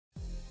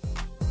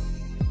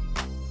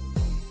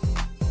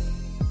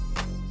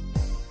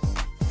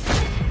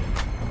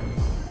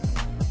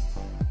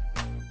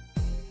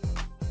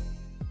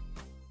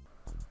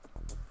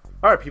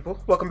Alright people,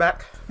 welcome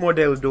back. More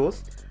Daily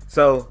Duels.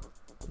 So,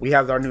 we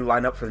have our new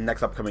lineup for the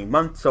next upcoming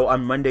month. So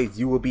on Mondays,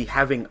 you will be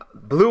having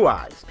Blue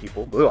Eyes,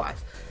 people. Blue Eyes.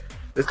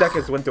 This deck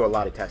has went through a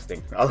lot of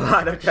testing. A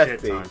lot of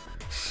testing.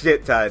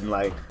 Shit ton.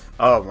 Like,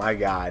 oh my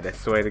god, I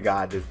swear to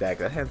god, this deck,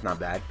 that hand's not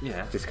bad.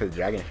 Yeah. Just because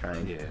Dragon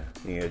Shrine. Yeah.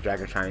 You know,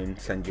 Dragon Shrine,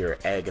 send your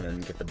egg, and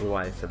then get the Blue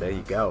Eyes. So there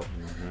you go.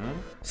 Mm-hmm.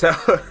 So,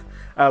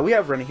 we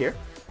have Rennie here.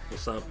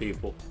 What's up,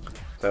 people?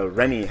 So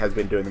Rennie has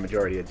been doing the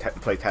majority of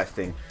play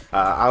testing.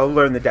 I'll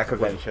learn the deck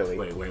eventually.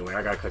 Wait,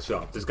 I gotta cut you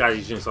off. This guy's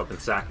using something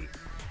sacky.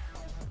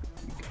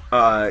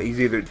 He's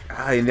either...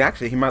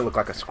 actually, he might look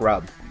like a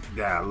scrub.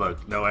 Yeah,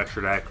 look, no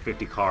extra deck,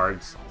 50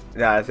 cards.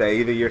 Yeah, I say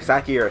either you're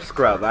Saki or a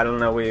scrub. I don't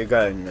know where you're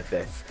going with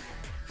this.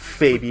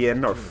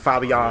 Fabian or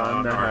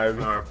Fabian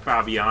or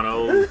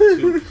Fabiano.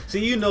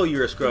 See, you know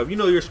you're a scrub. You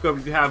know you're a scrub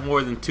if you have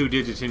more than 2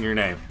 digits in your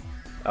name.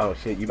 Oh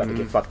shit, you about to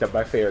get fucked up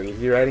by fairies.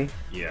 You ready?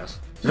 Yes.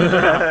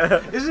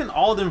 Isn't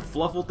all them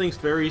fluffle things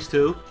fairies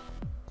too?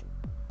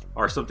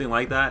 Or something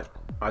like that?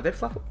 Are they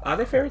fluffle? Are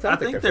they fairies? I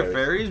think they're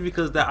fairies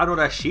because I know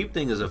that sheep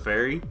thing is a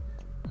fairy.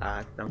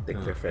 I don't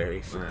think they're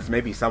fairies.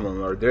 Maybe some of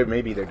them, or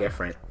maybe they're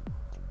different.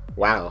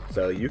 Wow,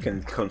 so you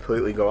can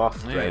completely go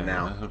off right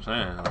now. That's what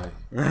I'm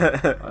saying.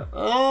 Like,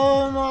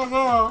 oh my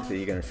god. So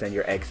you're gonna send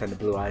your egg, send the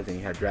Blue Eyes, and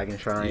you have Dragon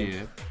Shrine.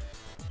 Yeah.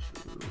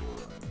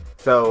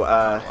 So,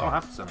 I don't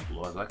have to send the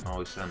Blue Eyes. I can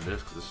always send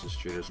this because this is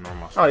treated as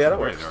normal. Oh yeah, that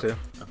works too.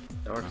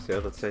 That works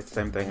too. Let's say it's the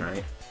same thing,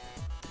 right?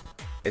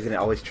 Isn't it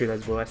always treated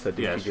as Blue Eyes? So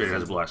yeah, it's treated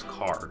as Blue Eyes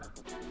card.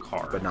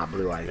 But not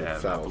Blue Eyes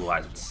itself. Not Blue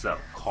Eyes itself.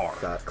 Card.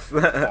 Sucks.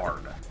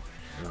 Card.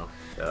 You know?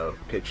 So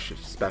pitch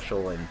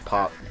special and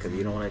pop because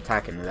you don't want to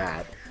attack into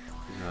that.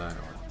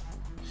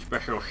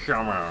 Special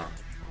shaman.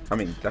 I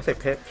mean, did I say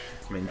pitch?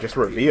 I mean, just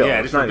reveal.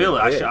 Yeah, just reveal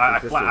it. I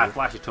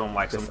flash it to him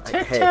like some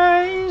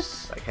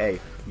titties. Like, hey,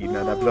 you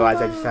know that Blue Eyes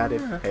I just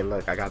added? Hey,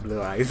 look, I got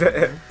Blue Eyes.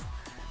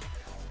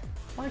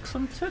 Like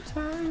some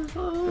titties.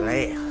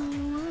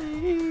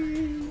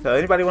 So,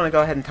 anybody want to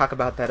go ahead and talk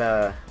about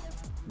that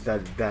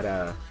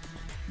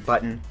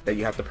button that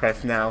you have to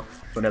press now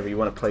whenever you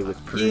want to play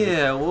with Prude?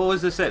 Yeah, what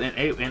was it said?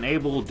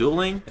 Enable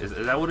dueling? Is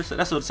that what it says?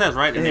 That's what it says,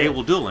 right?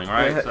 Enable dueling,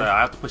 right? Yeah. So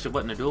I have to push a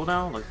button to duel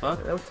now? Like,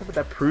 fuck? What's up with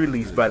that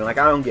pre-release button? Like,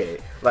 I don't get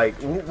it. Like,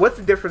 what's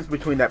the difference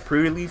between that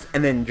pre-release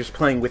and then just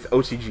playing with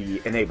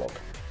OCG enabled?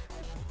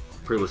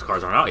 Pre-release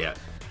cards aren't out yet.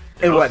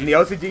 And what, in the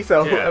OCG?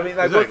 So, yeah, I mean,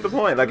 like, what's the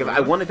point? Like, if I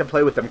wanted to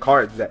play with them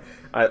cards that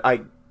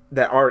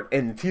that aren't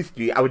in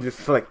TCG, I would just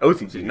select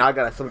OCG. Now I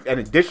gotta select an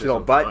additional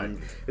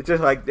button. It's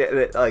just like Pro,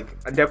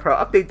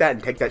 update that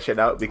and take that shit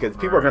out because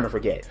people are gonna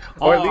forget,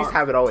 or at least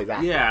have it always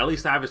active. Yeah, at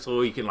least have it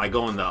so you can like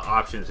go in the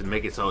options and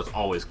make it so it's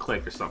always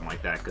clicked or something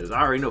like that. Because I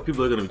already know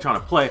people are gonna be trying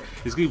to play.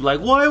 It's gonna be like,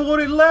 why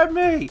won't it let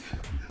me?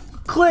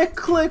 Click,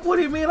 click. What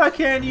do you mean I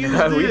can't use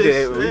this? We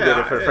did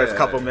it for the first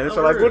couple minutes.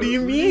 We're like, what do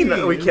you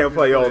mean we can't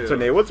play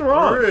alternate? What's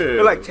wrong?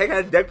 We're like, check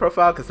out deck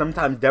profile because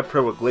sometimes Deck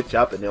Pro will glitch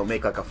up and they'll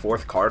make like a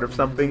 4th card or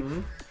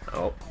something.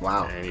 Oh,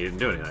 wow. And you didn't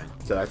do anything.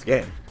 So that's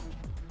game.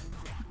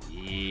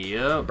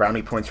 Yep.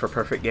 Brownie points for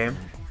perfect game.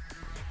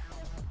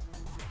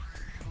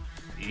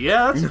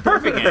 Yeah, that's a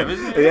perfect game,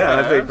 isn't it? Yeah,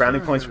 I think brownie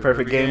points for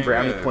perfect game.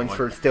 Brownie points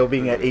for still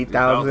being at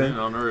 8,000.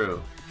 On the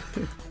real.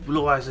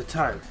 Blue Eyes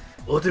attack.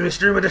 Ultimate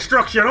Stream of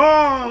Destruction.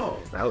 Oh!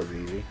 That was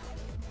easy.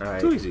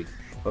 Alright. Too easy.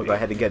 We'll go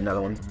ahead and get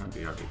another one.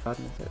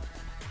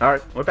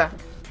 Alright, we're back.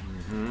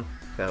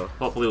 So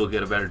hopefully we'll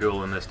get a better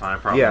duel in this time.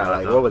 Probably. Yeah,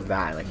 like what was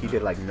that? Like he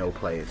did like no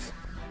plays.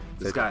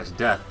 This guy's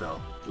death though.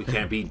 We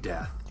can't beat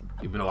death.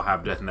 Even though I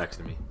have death next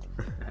to me.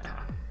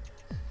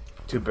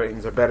 2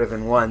 brains are better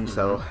than 1,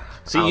 so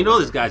see, you know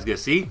this guy's good.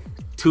 See?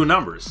 2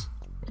 numbers.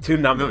 2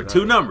 numbers. Remember,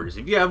 2 numbers.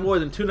 If you have more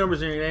than 2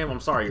 numbers in your name, I'm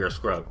sorry, you're a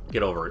scrub.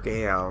 Get over it.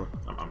 Damn.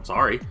 I'm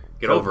sorry.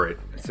 Get over it.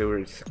 So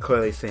we're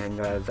clearly seeing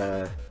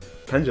the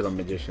pendulum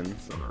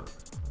magicians.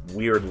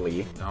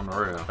 Weirdly. On the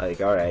real. Like,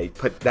 alright,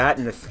 put that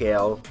in the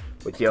scale,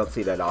 which you don't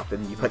see that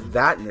often. You put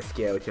that in the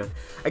scale, which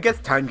I guess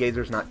Time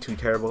Gazer's not too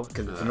terrible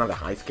because it's another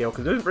high scale.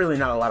 Because there's really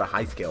not a lot of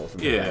high scales.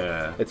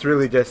 Yeah. It's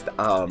really just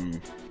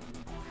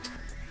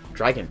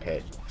Dragon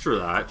Pit. True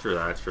that.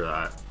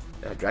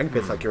 Dragon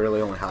Pit's like you're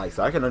really only high,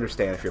 so I can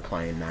understand if you're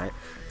playing that.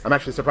 I'm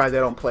actually surprised they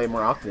don't play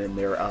more often in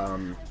their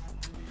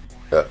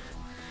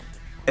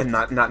and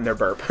not in their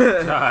burp.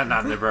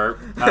 Not in their burp.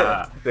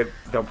 They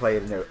don't play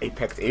it in their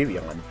Apex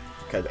Avion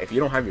because if you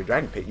don't have your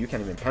Dragon Pit, you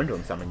can't even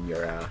pendulum summon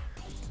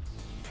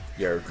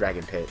your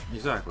Dragon Pit.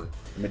 Exactly.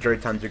 The majority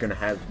of times you're gonna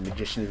have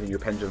magicians in your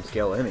pendulum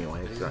scale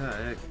anyway. So.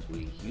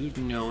 Exactly. You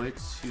know it.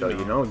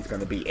 You know he's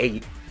gonna be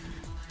 8.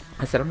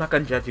 I said I'm not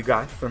gonna judge you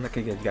guys. I'm not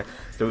gonna judge you guys.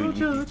 So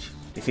you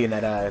see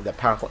that the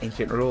powerful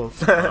ancient rules.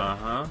 So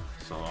I'm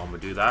gonna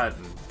do that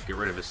and get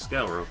rid of his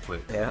scale real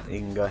quick. Yeah, you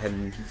can go ahead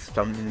and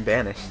summon and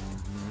banish.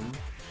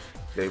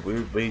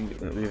 We've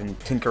been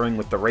tinkering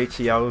with the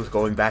ratios,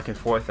 going back and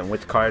forth, and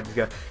which cards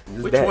go.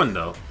 Which one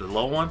though? The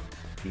low one?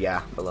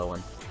 Yeah, the low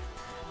one.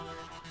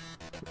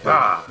 Get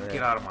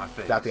out of my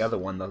face. Without the other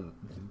one,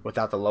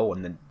 without the low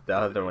one, then the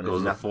other one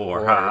goes is to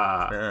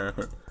 4.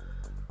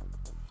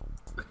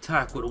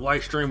 Attack with a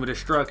white stream of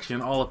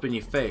destruction all up in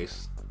your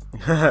face.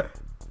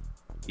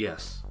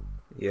 Yes.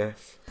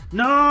 Yes.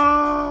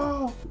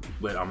 No!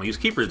 But I'm gonna use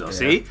keepers though. Yeah.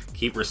 See?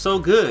 Keeper's so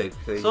good.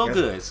 So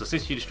good. So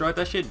since you destroyed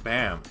that shit,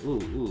 bam.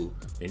 Ooh.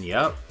 And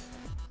yep.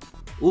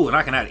 Ooh, and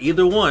I can add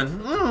either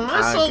one.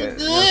 That's so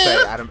good.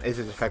 Say, Adam, is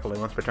it effect only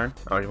once per turn?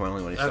 Or is it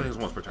only when you summon? I think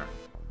it's once per turn.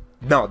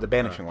 No, the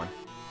banishing one.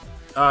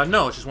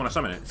 No, it's just when I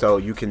summon it. So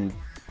you can...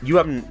 You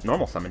haven't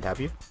normal summoned, have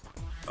you?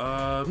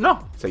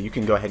 No. So you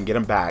can go ahead and get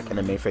him back, and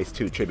then may face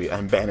 2 tribute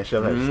and banish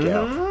him at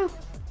scale.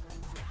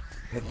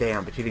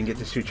 Damn, but you didn't get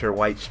to shoot your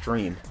white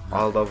stream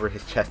all over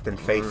his chest and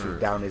face and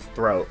down his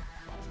throat.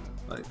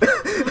 Like,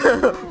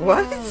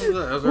 what?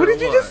 What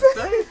did you just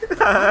say?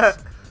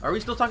 Are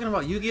we still talking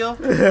about Yu-Gi-Oh?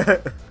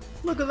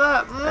 Look at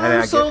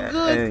that. So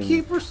good.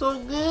 Keeper so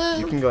good.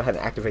 You can go ahead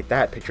and activate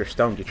that, pick your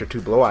stone, get your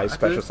 2 blue eyes,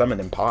 special summon,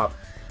 and pop.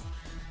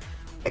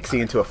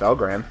 XC into a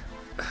Felgram.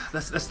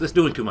 That's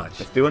doing too much.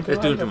 It's doing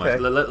too much.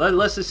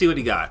 Let's just see what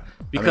he got.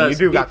 Because I mean, you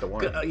do got the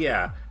one.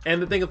 Yeah. And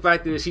the thing of the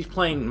fact is, he's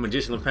playing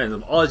Magician of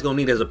Pendulum. All he's gonna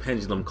need is a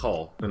pendulum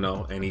call, you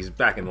know, and he's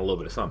backing a little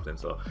bit of something.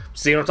 So,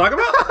 see what I'm talking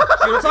about?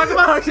 See what I'm talking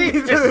about? See,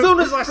 as soon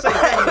as I say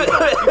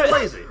that, he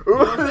plays it. You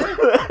know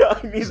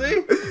what I'm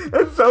saying? See?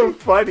 That's so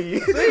funny.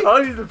 See?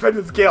 All these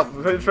pendulum scale,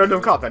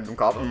 pendulum call.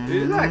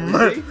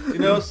 Exactly. See? You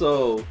know,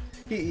 so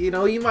he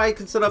might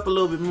can set up a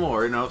little bit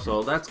more. You know,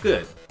 so that's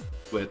good.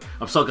 But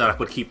I'm so glad I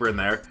put Keeper in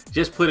there.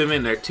 Just put him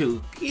in there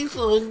too. He's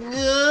so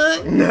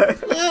good.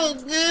 So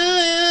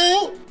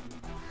good.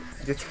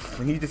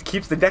 He just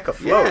keeps the deck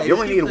afloat. Yeah, you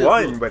only need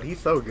one, but he's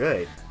so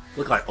good.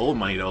 Look like old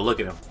money though. Look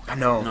at him. I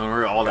know. You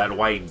know, all that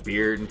white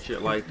beard and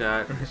shit like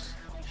that.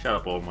 Shut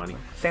up, old money.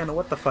 Santa,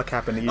 what the fuck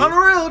happened to you?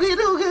 Unreal. He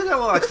got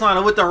like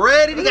Santa with the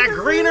red, and he got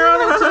greener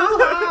on him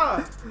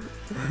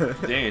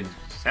too. Dang,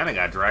 Santa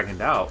got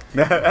dragoned out.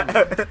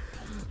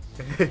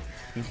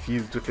 He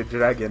fused with the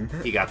dragon.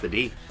 He got the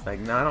D. Like,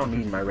 no, I don't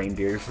need my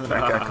reindeers.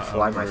 I can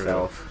fly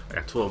myself. I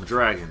got 12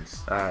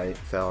 dragons. Alright,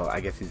 so I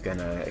guess he's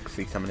gonna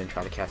exceed someone and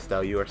try to cast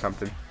spell you or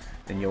something.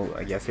 And you'll,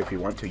 I guess if you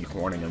want to, you can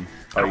warning him.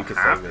 Or you can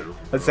save it.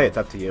 Let's say it's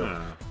up to you.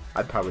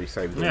 I'd probably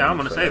save it. Yeah, I'm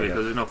gonna save it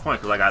because there's no point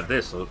because I got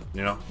this, so,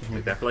 you know,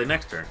 make that play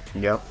next turn.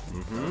 Yep.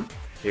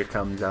 Here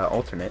comes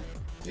alternate.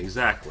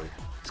 Exactly.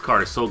 This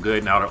card is so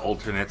good now that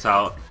alternate's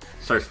out.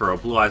 Search for a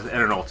blue eyes and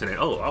an alternate.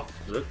 Oh,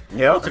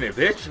 yep. Alternate,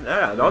 bitch.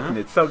 Yeah, an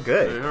alternate's so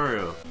good.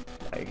 Yeah,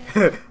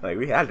 like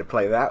we had to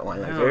play that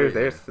one. Like,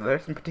 there's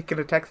some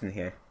particular text in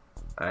here.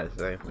 Alright,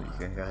 so we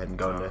can go ahead and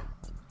go into.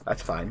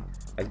 That's fine.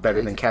 That's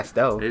better than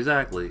Castel.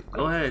 Exactly.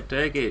 Go ahead,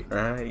 take it.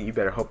 You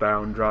better hope I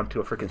don't draw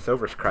into a freaking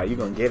Silver's Cry. You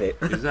gonna get it.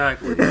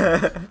 Exactly.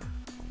 Go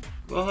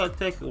ahead,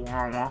 take it.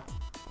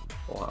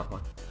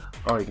 Oh,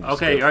 you can just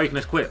quit. Or you can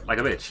just quit like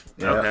a bitch.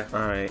 Yeah. Okay.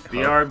 Alright.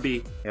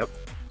 BRB. Yep.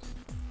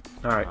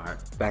 Alright,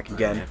 back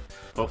again. Right,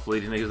 hopefully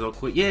these niggas don't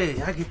quit.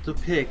 Yeah, I get to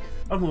pick.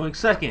 I'm going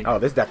second. Oh,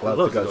 this deck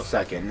loves to go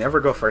second. Never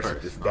go first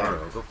with this deck.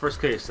 Go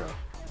first case though.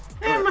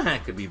 And my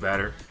hand could be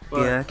better.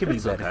 Yeah, it could be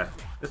better. Okay.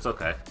 It's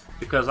okay.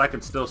 Because I can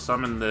still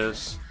summon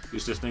this,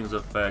 use this thing's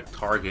effect,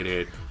 target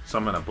it,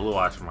 summon a blue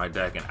eyes from my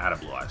deck, and add a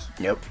blue eyes.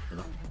 Yep. You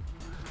know?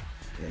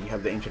 Yeah, you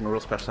have the ancient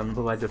rules special summon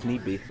blue eyes if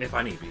need be. If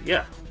I need be,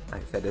 yeah.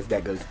 Like I said, this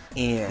deck goes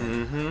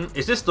in.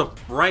 Is this the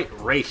right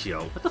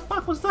ratio? What the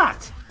fuck was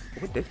that?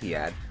 What did he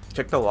add?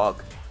 Check the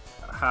log.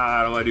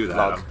 How do I do that?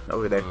 Log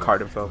over there,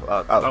 card info.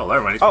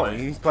 Never mind.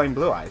 He's playing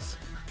blue eyes.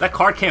 That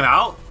card came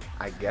out?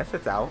 I guess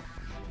it's out.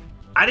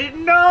 I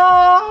didn't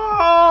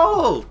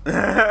know!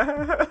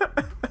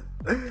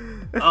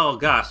 Oh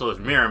gosh, so it's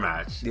mirror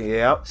match.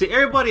 Yep. See,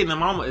 everybody in the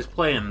mama is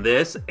playing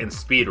this and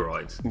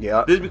Speedroids.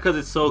 Yep. This is because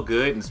it's so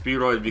good, and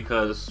Speedroids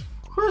because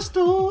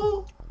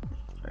Crystal.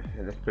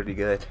 That's pretty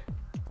good.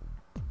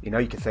 You know,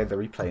 you can save the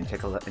replay and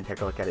take a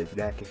look at his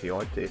deck if you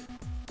want to.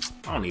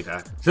 I don't need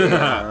that.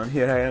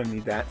 Yeah, I don't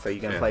need that. So you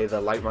can play the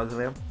Light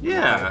Mausoleum?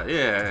 Yeah,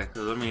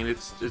 because I mean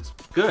it's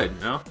good, you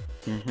know.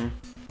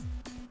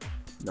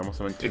 Normal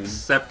summon team.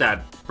 Except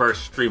that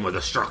burst stream of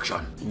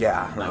destruction.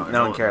 Yeah,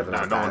 no one cares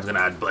about that. No one's gonna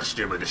add burst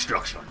stream of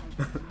destruction.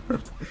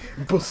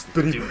 Burst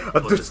stream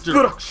of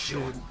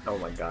destruction. Oh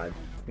my god,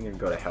 you're gonna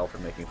go to hell for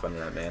making fun of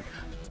that man.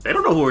 They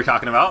don't know who we're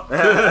talking about.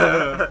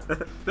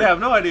 They have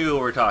no idea who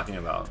we're talking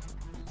about.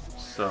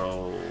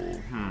 So,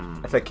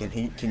 I said, can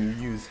you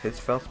use his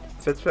field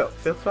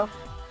spell?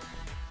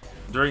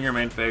 During your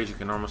main phase, you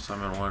can normal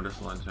summon one of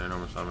this legendary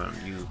normal summon.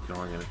 You can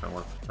only get it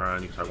once per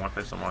turn. You can start one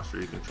face a monster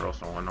you control,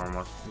 someone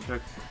normal.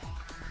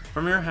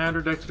 From your hand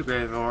or deck to the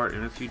graveyard,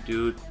 and if you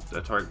do,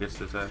 the target gets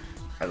this.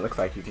 It looks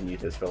like you can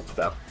use his field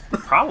spell.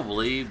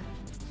 Probably,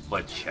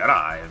 but should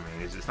I? I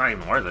mean, it's not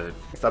even worth it.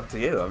 It's up to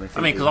you. I mean,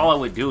 because all I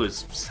would do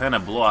is send a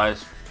blue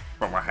eyes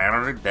from my hand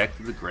or deck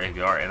to the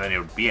graveyard, and then it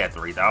would be at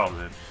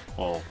 3,000.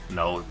 Well,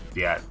 no, it'd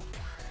be at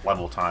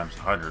level times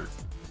 100.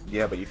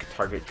 Yeah, but you could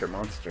target your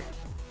monster.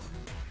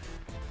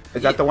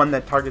 Is that the one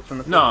that targets from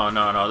the field?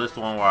 No. This is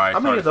the one where I. How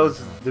many of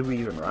those do we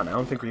even run? I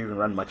don't think we even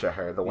run much of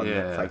her. The one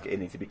that's like it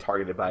needs to be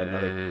targeted by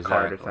another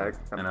card or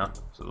something. You know.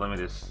 So let me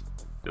just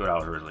do what I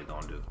was originally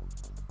gonna do.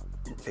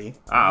 See?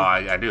 Oh,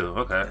 I do.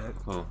 Okay,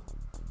 cool.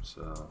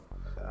 So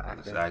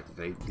let's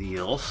activate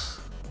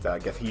deals. So I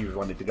guess he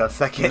wanted to go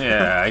second.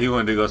 Yeah, he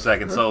wanted to go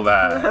second so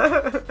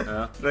bad.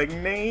 Yeah. Like,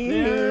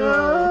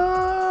 no.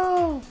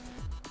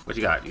 What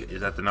you got?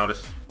 Is that the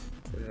notice?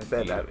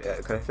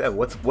 I said,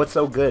 what's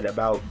so good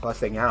about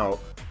busting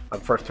out on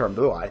first turn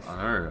Blue Eyes?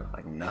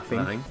 Like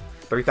nothing.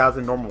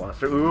 3,000 normal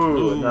monster.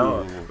 Ooh,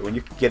 no. When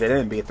you get it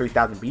in, be a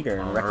 3,000 beater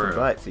and wreck some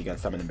butt, so you gotta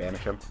summon and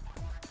banish him.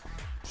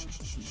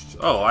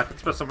 Oh, I can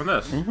spell summon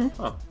this.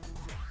 Oh.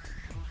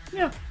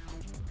 Yeah.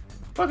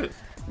 Fuck it.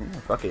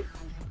 Fuck it.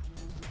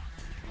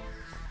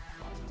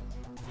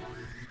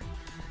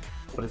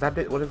 What is that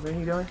bit? What is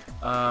he doing?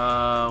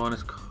 When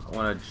this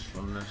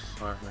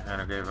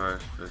mechanic gave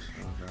us this.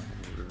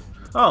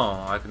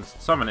 Oh, I can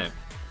summon it.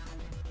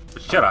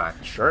 But should I?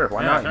 Sure,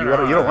 why not? You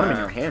don't want him in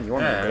your hand. You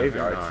want him in the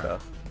graveyard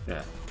stuff.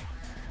 Yeah.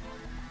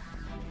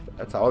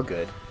 That's all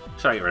good.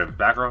 Should I get rid of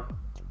back row?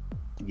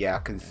 Yeah,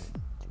 because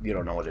you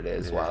don't know what it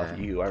is. While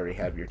you already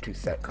have your 2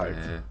 set cards.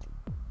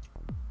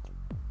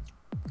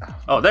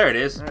 Oh, there it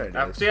is. There it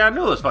is. See, I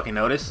knew it was fucking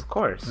notice. Of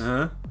course.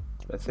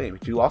 Let's see,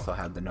 but you also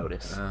have the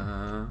notice.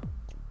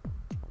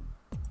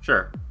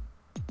 Sure.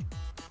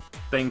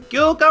 Thank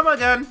you, come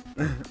again.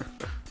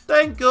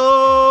 Thank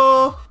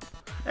you.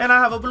 And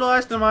I have a Blue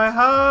Eyes in my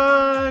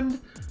hand.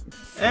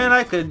 And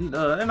I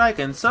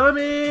can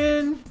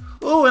summon.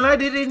 Oh, and I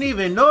didn't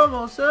even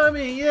normal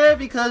summon yet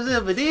because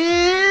of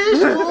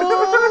this.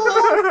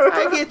 Ooh,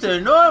 I get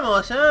to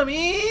normal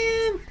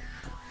summon.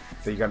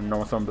 So you got to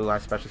normal summon Blue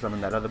Eyes, special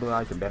summon that other Blue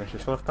Eyes, and banish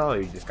your slow spell, or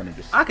are you just gonna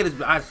just? I could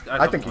just. I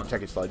think you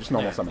check it slow. Just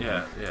normal summon.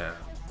 Yeah.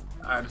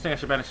 I think I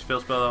should banish the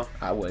field spell though.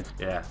 I would.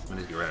 Yeah, let me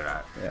just get rid of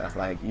that. Yeah,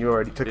 like you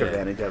already took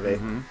advantage of it.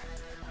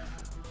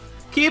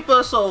 Keep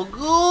us so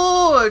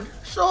good,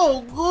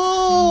 so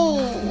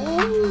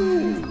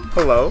good.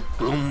 Hello.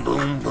 Boom,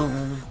 boom,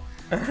 boom.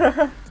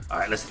 All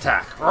right, let's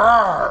attack.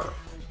 Roar.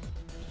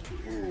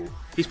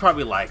 He's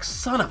probably like,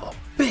 son of a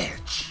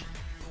bitch.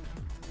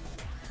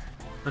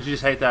 Don't you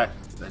just hate that?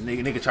 That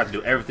nigga tried to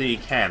do everything he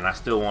can, and I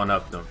still one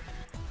up them.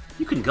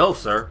 You can go,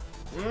 sir.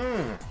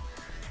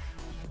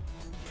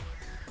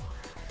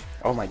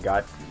 Oh my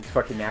god,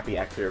 fucking Nappy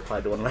actually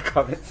replied to one of my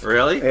comments.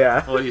 Really?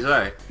 Yeah. What did he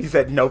say? He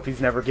said, nope, he's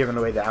never given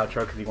away the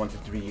outro because he wants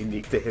it to be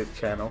unique to his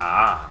channel.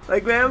 Ah.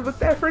 Like, man, but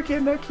that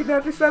freaking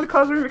Kidnapping Style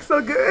Kozmo remix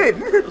so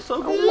good.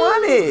 So good. I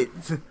want it.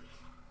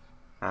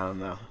 I don't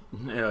know.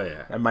 Hell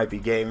yeah. That might be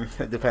game,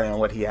 depending on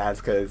what he has,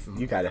 because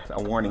you got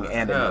a warning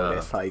and a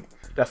notice. Like,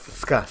 that's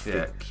disgusting.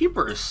 Yeah,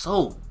 Keeper is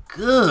so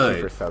good.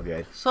 Keeper's so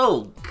good.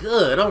 So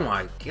good. Oh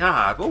my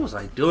god. What was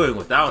I doing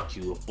without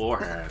you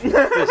beforehand?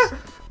 Just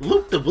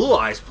loop the Blue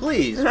Eyes,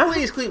 please.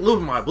 Please keep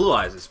looping my Blue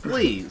Eyes,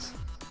 please.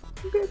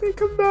 Baby,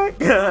 come back.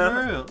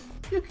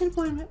 You can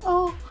blame it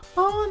all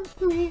on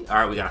me.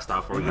 Alright, we gotta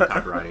stop before we get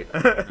copyrighted.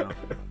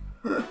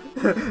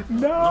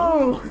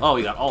 No. Oh,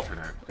 you got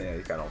alternate. Yeah,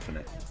 you got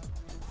alternate.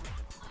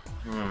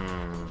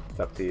 It's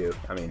up to you.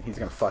 I mean, he's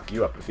gonna fuck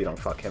you up if you don't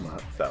fuck him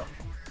up, so.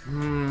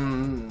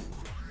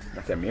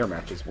 That mirror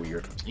match is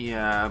weird.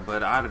 Yeah,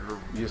 but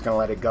You're just gonna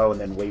let it go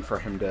and then wait for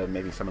him to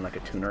maybe summon like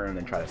a tuner and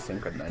then try to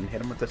sync and then hit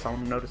him with the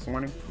solemn notice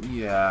warning?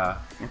 Yeah.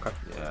 Okay.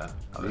 Yeah.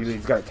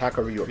 He's gonna attack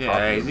over you or pop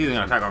Yeah, you. He's either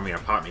gonna attack over me or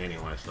pop me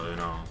anyway, so,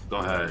 go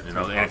ahead, And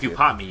if you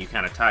pop me, you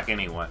can't attack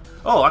anyway.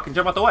 Oh, I can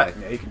jump out the way.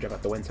 Yeah, you can jump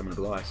out the way and summon the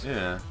Blue Eyes.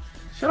 Yeah.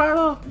 Should I,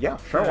 though? Yeah,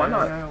 sure, why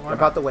not?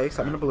 Jump out the way,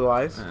 summon the Blue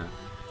Eyes. Yeah.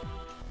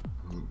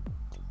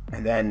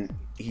 And then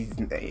he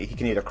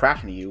can either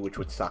crash into you, which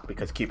would suck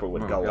because Keeper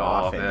would go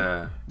off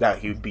and that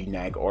he would be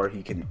neg, or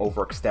he can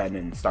overextend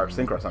and start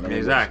synchro summon.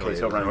 Exactly.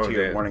 He'll run into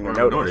your warning or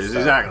notice.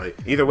 Exactly.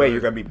 Either way,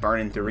 you're going to be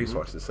burning through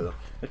resources. So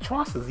the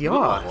choice is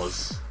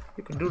yours.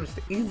 You can do this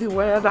the easy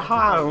way or the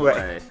hard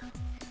way.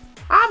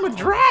 I'm a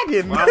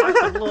dragon. Well, I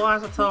like the Blue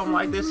Eyes. I tell him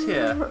like this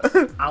here.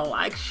 I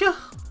like you,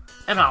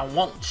 and I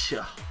want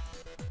you.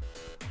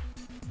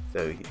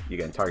 So you're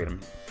going to target him.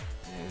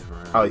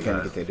 Oh, he's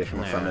gonna get the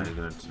additional summon.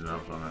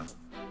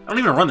 I don't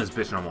even run this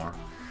bitch no more.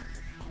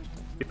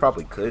 You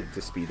probably could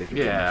to speed if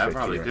you I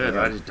probably could,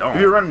 but I just don't.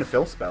 If you're running the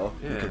fill spell,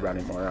 you could run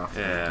it more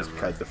often. Just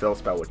because the fill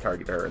spell would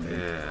target her and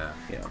then,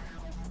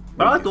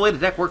 But I like the way the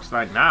deck works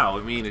right now.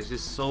 I mean, it's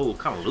just so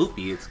kind of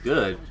loopy. It's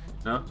good,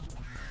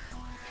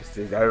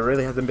 There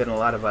really hasn't been a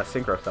lot of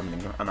synchro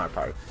summoning on our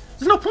part.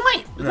 There's no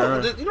point. You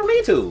don't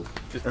need to.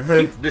 Just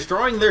keep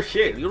destroying their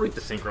shit. You don't need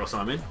to synchro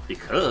summon. You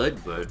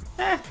could, but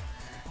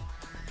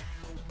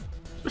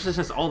especially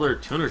since all their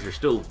tuners are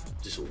still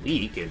just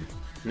weak and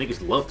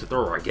niggas love to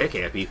throw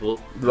Raigeki at people.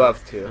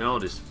 Love to.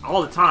 Just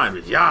all the time.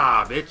 Just,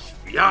 yeah, bitch.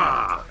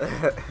 Yeah.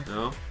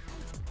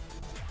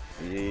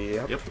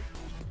 Yep.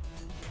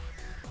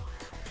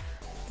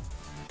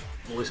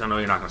 At least I know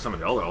you're not going to summon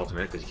the other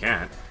ultimate because you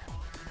can't.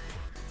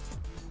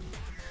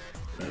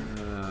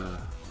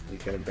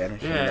 He's going to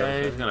banish him.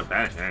 Yeah, he's going to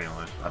banish it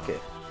anyway. So. Okay.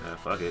 Yeah,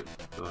 fuck it.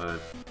 Go ahead.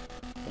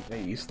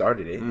 Okay, you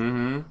started it.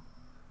 Mm-hmm.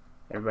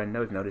 Everybody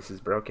knows notice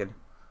is broken.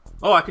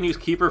 Oh, I can use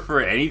Keeper for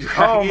any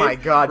dragon? Oh my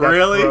god, that's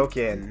really?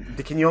 broken.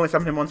 Can you only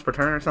summon him once per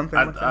turn or something?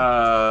 I'm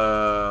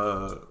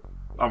gonna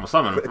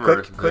summon him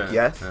first. Click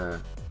yes.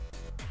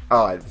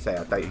 Oh, I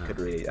thought you could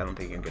read it. I don't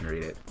think you can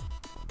read it.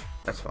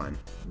 That's fine.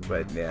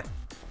 But yeah.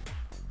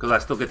 Because I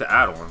still get to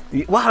add one.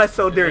 Wow, that's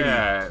so dirty.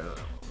 Yeah.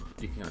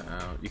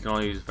 You can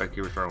only use effect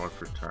keeper's trying once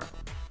per turn.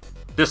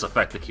 This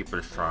effect the keeper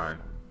is trying.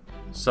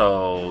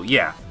 So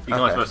yeah, you can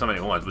only spend so many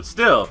once, but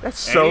still, that's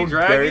so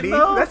dirty.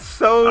 Though, that's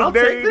so I'll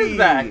dirty. Take this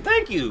back.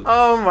 Thank you.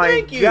 Oh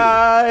my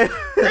god.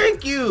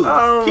 Thank you.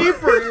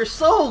 Keeper, you're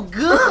so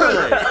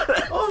good.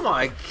 Oh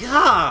my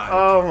god.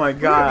 Oh my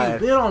god. Where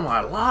have you been all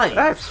my life?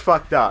 That's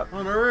fucked up.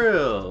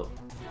 Unreal.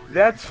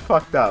 That's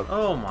fucked up.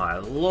 Oh my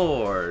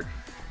lord.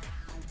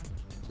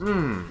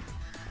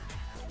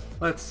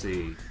 Let's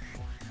see.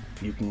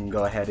 You can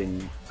go ahead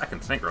and... I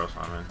can synchro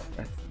summon.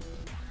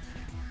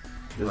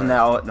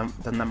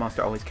 Doesn't that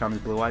monster always count as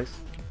Blue Eyes?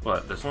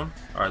 What, this one?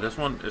 Alright, this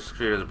one is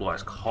created as a Blue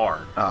Eyes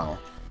card. Oh.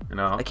 You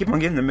know? I keep on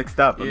getting them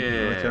mixed up.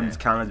 Yeah. Which one's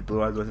count as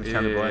Blue Eyes, which one's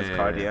count as Blue Eyes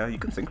card. Yeah, you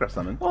can synchro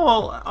summon.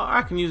 Well,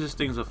 I can use this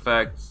thing's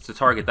effect to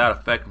target that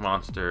effect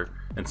monster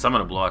and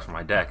summon a Blue Eyes from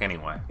my deck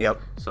anyway. Yep.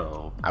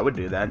 So... I would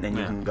do that, and then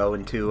you can go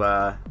into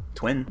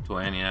Twin.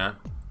 Twin, yeah.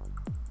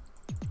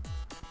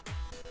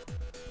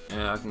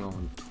 Yeah, I can go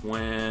in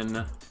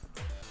Twin.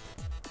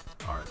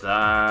 Or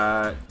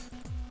that.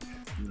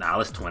 Nah,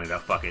 let's twin it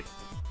up. Fuck it.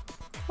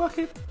 Fuck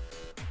it.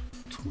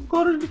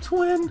 Go to the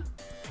twin.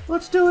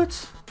 Let's do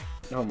it.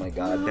 Oh my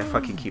god, that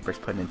fucking keeper's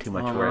putting in too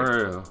much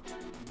work.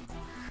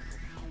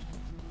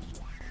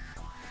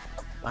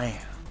 Bam.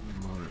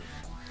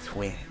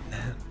 Twin.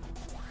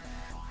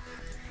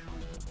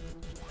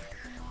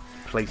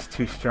 Plays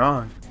too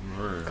strong.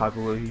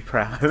 Kaiser will be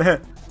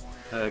proud.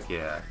 Heck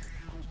yeah.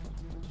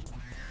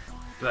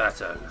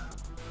 That's a...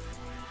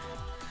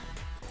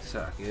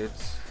 Suck it.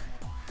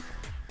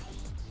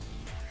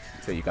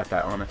 So you got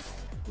that honest.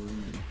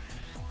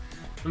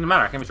 Doesn't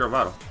matter, I can't be sure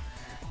battle.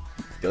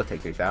 Still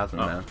take 3,000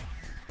 though.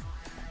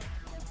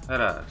 That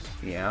ass.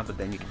 Yeah, but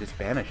then you can just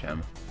banish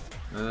him.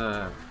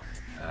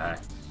 Okay.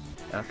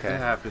 It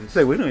happens.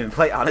 So we don't even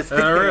play honest. We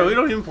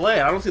don't even play.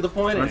 I don't see the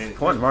point in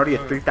it. I'm already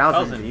at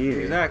 3,000 a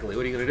year. Exactly.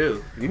 What are you gonna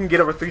do? You can get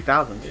over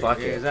 3,000. Fuck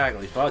it.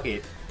 Exactly. Fuck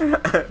it.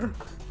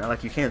 Not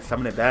like you can't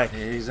summon it back.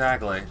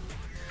 Exactly.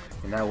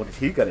 And now what is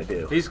he gonna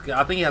do?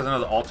 I think he has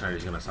another alternate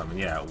he's gonna summon.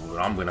 Yeah,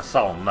 I'm gonna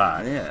summon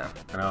that. Yeah.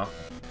 You know?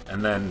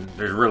 And then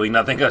there's really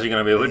nothing else you're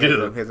gonna be able to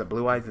do. He has a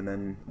Blue Eyes and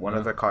then one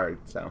other card,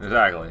 so.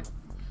 Exactly.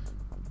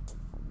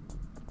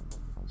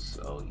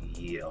 So,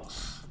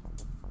 yes.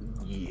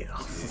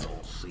 Yes.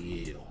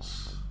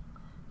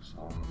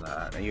 Summon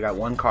that. And you got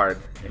one card.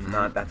 If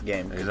not, that's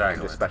game.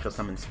 Exactly. Just special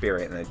summon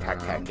Spirit and attack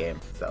tag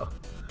game, so.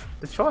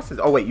 The choice is.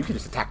 Oh, wait, you can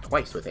just attack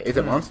twice with it. Is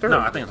it monster? No,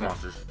 I think it's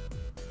monsters.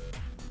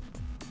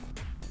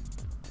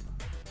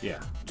 Yeah,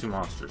 2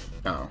 monsters.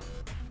 Oh.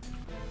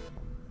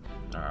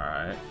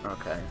 Alright.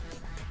 Okay.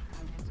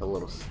 It's a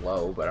little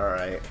slow, but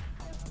alright.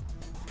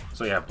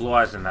 So yeah, Blue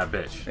Eyes in that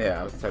bitch. Yeah,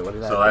 I would say, what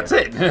is that? So that's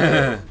it.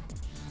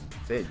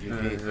 That's it,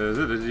 GG.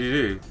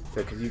 GG.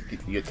 So, because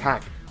you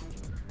attack,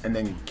 and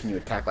then can you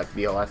attack like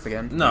VLS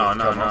again? No. It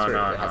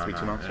has to be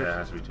 2 monsters? Yeah, it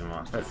has to be 2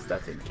 monsters.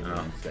 That's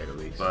inconvenient, to say the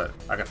least. But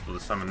I can still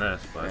summon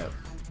this, but... Yeah.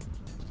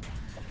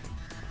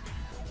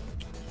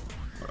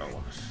 What I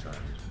want to send.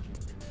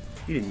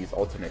 You didn't use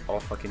alternate all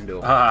fucking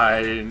duel.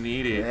 I didn't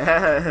need it.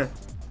 I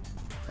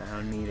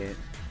don't need it.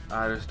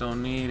 I just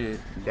don't need it.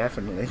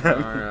 Definitely.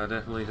 I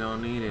definitely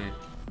don't need it.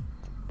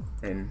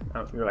 And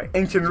you're like,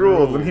 ancient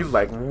rules, and he's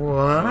like,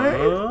 what?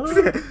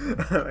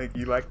 Like,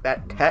 you like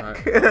that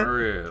tech? For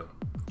real.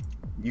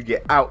 You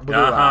get out Blue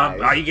Eyes.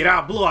 Oh, you get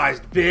out Blue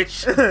Eyes,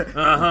 bitch.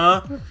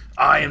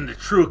 I am the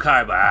true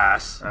Kaiba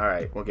ass.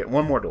 Alright, we'll get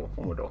one more duel.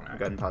 Go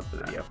ahead and pause the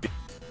video.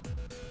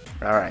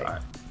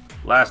 Alright.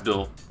 Last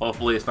duel.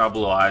 Hopefully it's not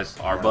Blue Eyes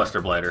or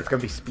Buster Blader. It's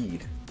gonna be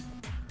Speed.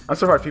 I'm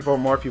surprised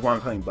more people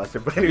aren't playing Buster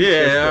Blader.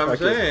 Yeah, I'm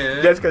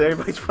saying. Just because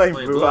everybody's playing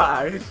Blue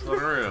Eyes.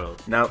 Unreal.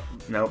 Nope.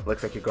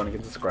 Looks like you're going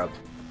against the scrub.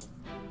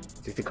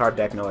 60 card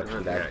deck, no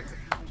extra deck.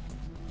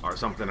 Or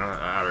something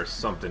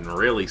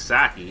really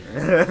sacky.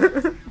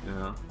 You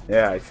know?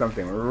 Yeah, it's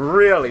something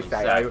really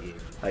sacky.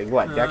 Like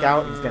what? Deck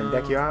out? He's gonna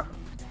deck you out?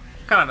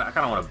 I kind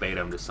of want to bait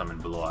him to summon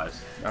Blue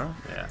Eyes. Oh?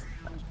 Yeah.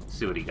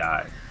 See what he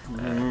got.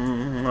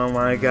 Oh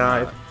my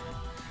god.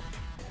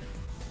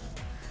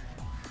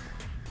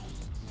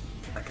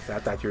 Like I said, I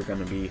thought you were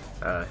gonna be.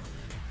 I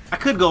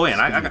could go in.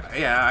 I'm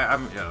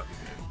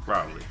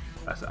probably.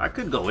 I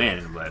could go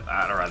in, but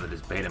I'd rather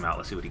just bait him out.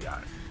 Let's see what he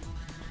got.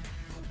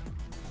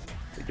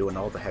 You're doing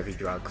all the heavy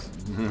drugs.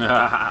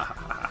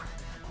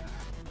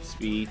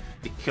 Speed,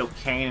 the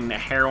cocaine, and the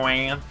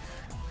heroin.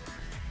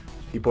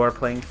 People are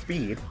playing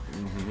Speed,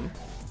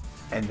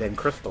 and then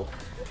Crystal.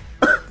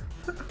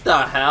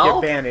 The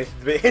hell? Get banished,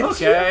 bitch.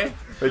 Okay.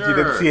 But you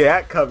didn't see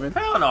that coming.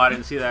 Hell no, I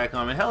didn't see that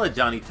coming. Hella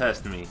Johnny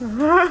test me.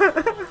 Go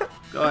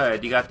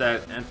ahead. You got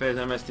that N-Phase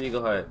MST?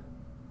 Go ahead.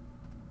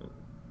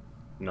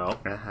 No.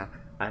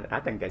 I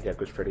think that deck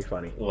was pretty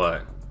funny.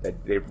 What? That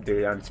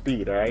they're on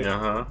Speed, right?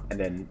 And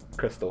then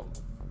Crystal.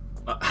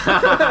 Touche,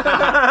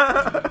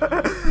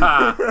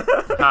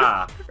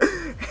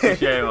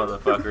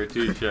 motherfucker.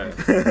 Touche.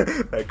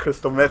 That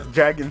Crystal Meth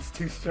Dragon's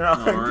too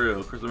strong. Oh,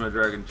 real. Crystal Meth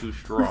Dragon too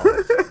strong.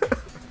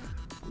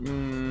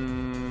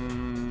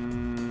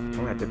 I'm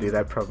gonna have to do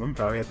that problem.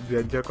 Probably have to do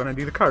that joke when I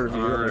do the card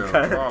review.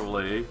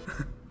 Probably.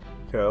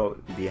 So,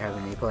 do you have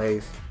any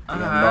plays?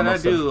 I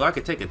do. I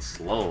could take it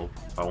slow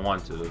if I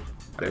want to.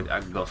 I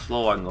can go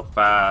slow. I can go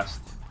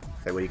fast.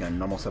 Say, what are you gonna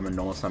normal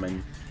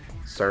summon,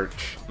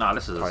 search? Nah,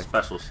 this is a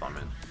special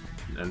summon.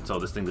 And so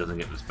this thing doesn't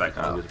get this effect.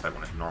 It only gets effect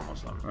when it's normal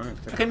summon. Right,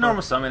 I can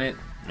normal summon it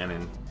and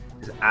then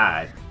just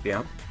add.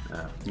 Yeah.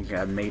 You can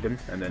add Maiden,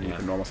 and then you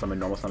can normal summon,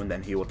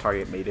 then he will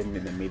target Maiden,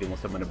 and then Maiden will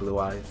summon a Blue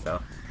Eyes,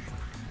 so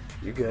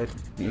you're good.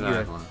 You're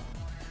good.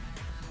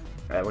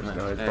 What you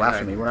know, it's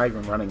blasphemy. We're not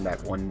even running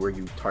that one where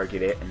you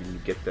target it and then you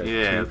get the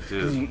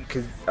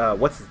because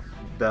what's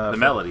the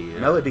melody?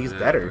 Melody is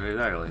better.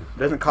 Exactly. It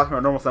doesn't cost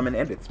more normal summon,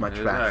 and it's much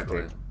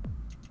faster.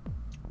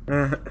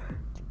 Because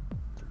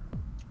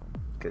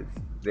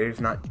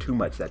there's not too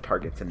much that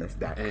targets in this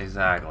deck.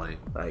 Exactly.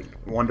 Like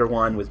Wonder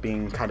One was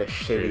being kind of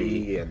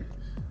shitty, and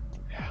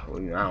I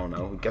don't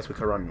know. I guess we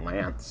could run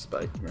Lance,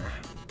 but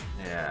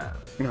yeah,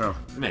 you know,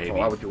 maybe.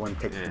 Why would you want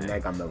to take the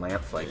neg on the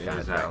Lance like that?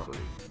 Exactly.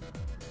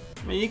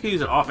 I mean, you can use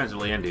it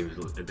offensively and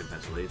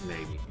defensively,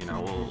 maybe. You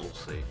know, we'll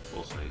see.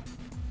 We'll see.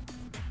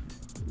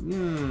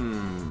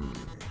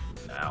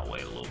 Now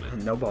wait a little bit.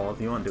 No balls.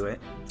 You want to do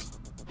it?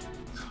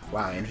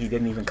 Wow, and he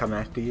didn't even come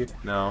after you.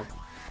 No.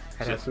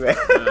 That's shit.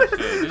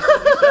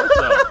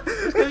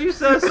 Just you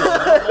said so. Okay.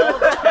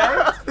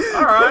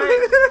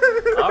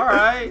 All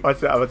right.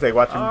 I would say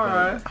watch him.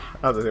 Alright.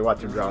 I would say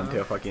watch him draw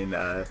until fucking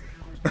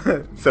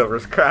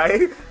Silver's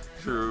cry.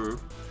 True.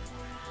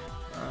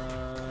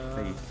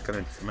 Are you just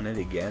gonna summon it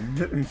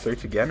again and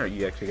search again, or are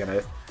you actually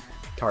gonna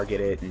target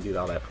it and do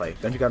all that play?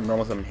 Don't you gotta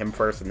normal summon him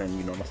first, and then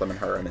you normal summon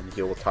her, and then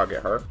he will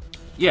target her?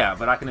 Yeah,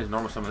 but I can just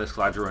normal summon this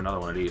because I drew another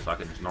one of these, so I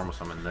can just normal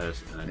summon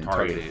this and then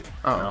target it.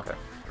 Oh, you know? okay.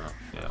 So,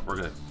 yeah, we're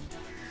good.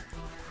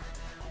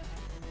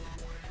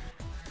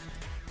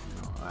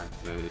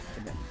 Activate.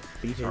 And then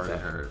BJ's target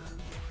her.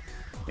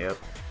 Yep.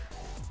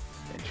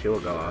 And she'll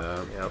go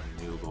off. Yep.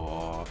 You'll go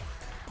off.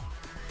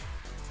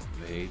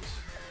 Wait.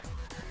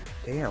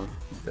 Damn.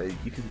 So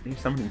you're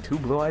summoning 2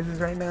 Blue Eyes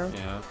right now?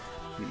 Yeah.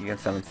 You can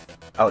summon.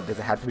 Oh, does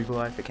it have to be Blue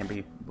Eyes? It can't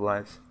be Blue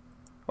Eyes?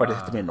 Or does it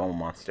have to be a normal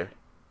monster?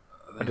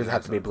 Or does it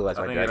have to be Blue Eyes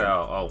like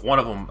that? One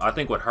of them, I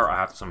think with her, I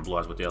have to summon Blue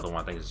Eyes, but the other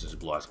one, I think it's just a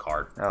Blue Eyes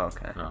card. Oh,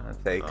 okay. No.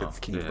 I'd say,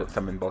 can you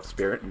summon both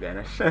Spirit and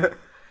Vanish?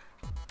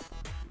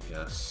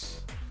 Yes.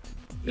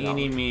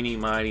 Eeny, meeny,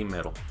 miny,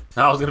 middle.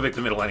 I was gonna pick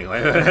the middle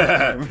anyway.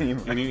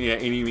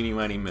 Eeny, meeny,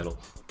 miny, middle.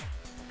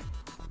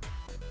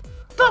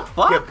 The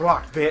fuck? Get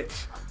blocked,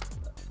 bitch.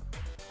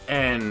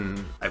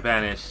 And I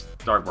banished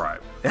Dark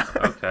Bribe.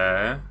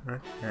 Okay.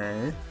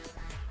 Okay.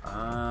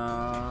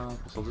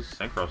 So just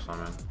synchro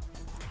summon.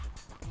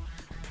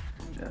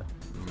 Yeah.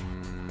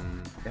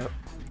 Yep.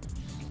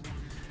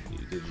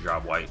 Did you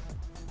drop white?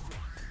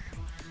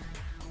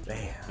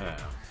 Damn. Yeah.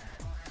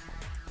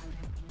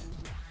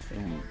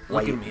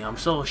 Look at me, I'm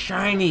so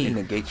shiny. You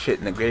negate shit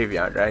in the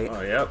graveyard, right?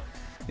 Oh, yep.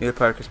 Either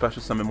player can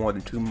special summon more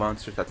than 2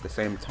 monsters at the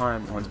same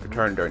time once per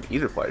turn during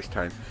either player's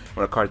turn.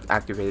 When a card is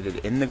activated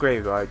in the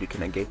graveyard, you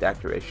can negate the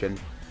activation.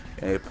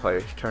 In a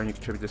player's turn, you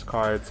contribute this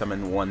card,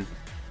 summon 1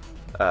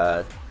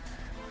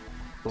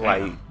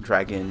 light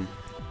dragon.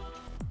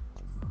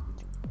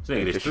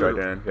 Nigga just threw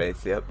their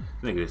face. Yep.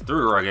 Nigga just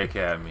threw the Rugged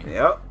at me.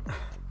 Yep.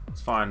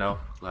 It's fine though.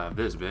 I have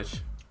this bitch.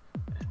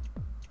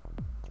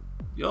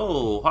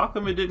 Yo, how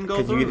come it didn't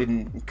go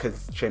through?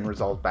 Because Chain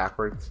resolved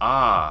backwards.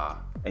 Ah.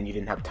 And you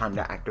didn't have time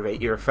to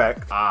activate your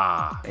effect.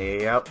 Ah.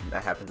 Yep.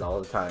 That happens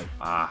all the time.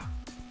 Ah.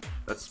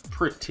 That's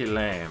pretty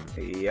lame.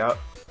 Yep.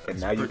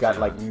 And now you got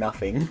like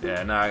nothing.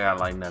 Yeah, now I got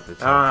like nothing.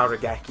 Ah,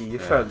 Ragaki,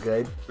 you're so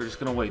good. We're just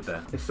gonna wait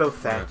then. It's so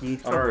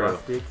sacky, so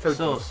rusted,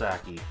 so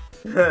sacky.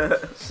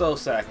 So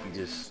sacky,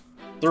 just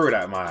threw it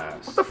at my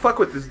ass. What the fuck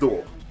with this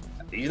duel?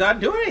 He's not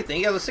doing anything.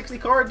 He has a 60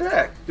 card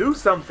deck. Do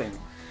something.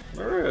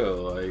 For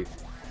real, like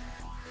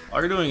all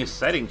you're doing is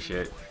setting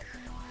shit.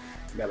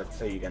 You gotta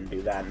say you're gonna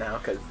do that now,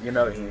 because you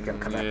know he's gonna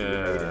come after you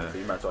later, so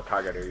you might as well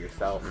target her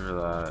yourself.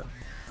 Remember that.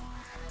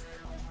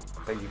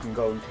 So you can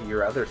go into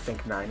your other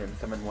Sync 9 and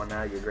summon 1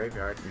 out of your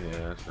graveyard.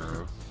 Yeah,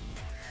 true.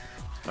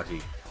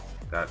 Lucky.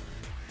 That.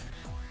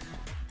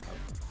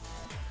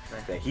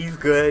 Okay, he's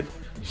good,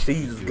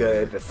 she's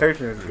good, the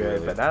Surgeon is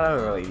good, but I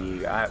don't really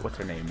need. What's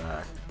her name?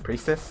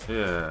 Priestess?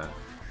 Yeah.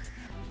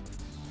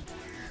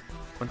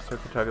 1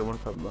 circle target, 1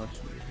 puppet launch.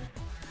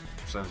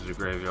 Sends to the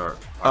graveyard.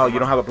 Oh, you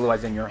don't have a Blue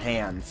Eyes in your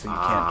hand, so you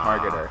can't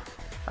target her.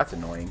 That's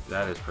annoying.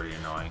 That is pretty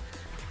annoying.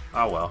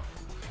 Oh well.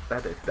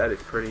 That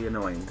is pretty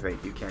annoying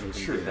that you can't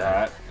even do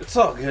that. It's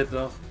all good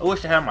though. I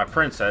wish I had my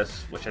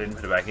princess, which I didn't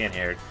put it back in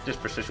here, just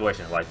for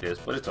situations like this,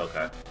 but it's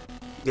okay.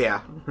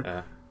 Yeah.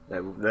 Yeah.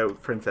 that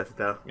princess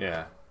though.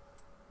 Yeah.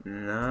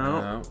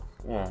 No.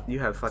 Well, you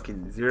have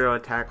fucking 0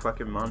 attack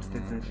fucking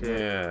monsters and shit.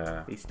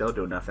 Yeah. He's still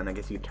doing nothing. I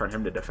guess you turn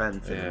him to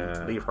defense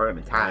and leave her in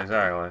attack.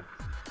 Yeah, exactly.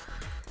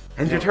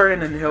 End your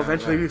turn and he'll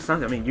eventually do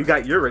something. I mean, you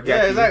got your Regeki.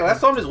 Yeah, exactly.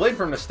 That's why I'm just waiting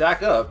for him to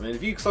stack up. I mean,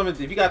 if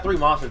you got 3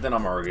 monsters, then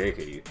I'm gonna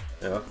Regeki you.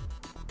 Yeah.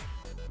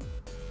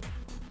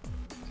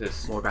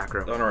 Just more back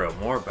row. Unreal.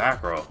 More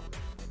back row.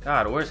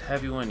 God, where's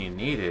heavy when you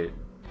need it?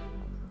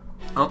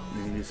 Oh,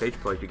 you need Sage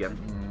Plate again.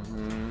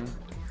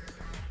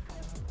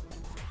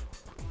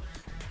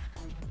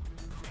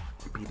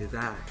 Beat his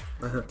ass.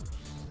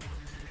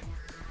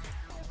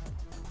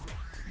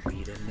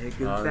 Beat a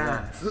nigga's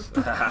ass.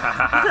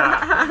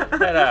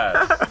 That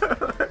ass.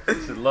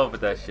 He's in love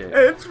with that shit.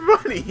 It's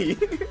funny.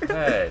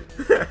 Head.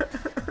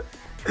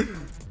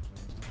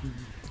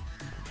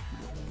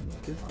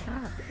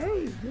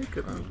 Hey,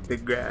 nigga, the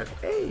grass.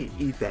 Hey,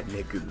 eat that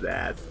nigga's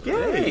ass.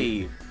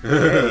 Hey.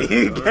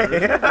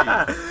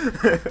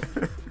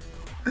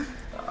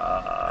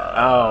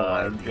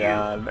 Oh my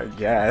god, I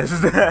guess.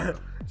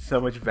 So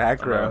much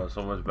back row.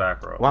 So much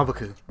back row.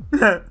 Wabaku.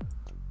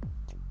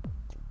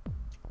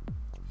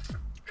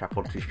 Trap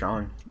hold too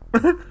strong.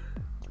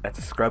 That's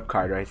a scrub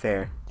card right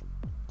there.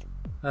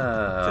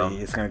 So you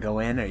just gonna go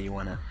in, or you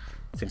wanna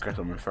synchro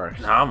summon first?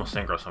 Nah, I'm gonna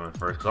synchro summon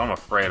first because I'm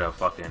afraid of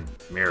fucking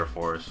Mirror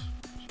Force.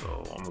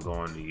 So I'm gonna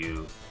go into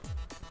you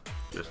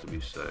just to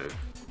be safe.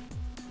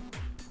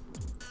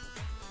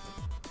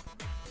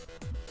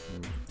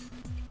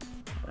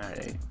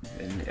 Alright,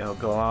 and it'll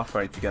go off,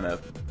 or it's gonna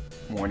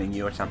warning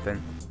you or something.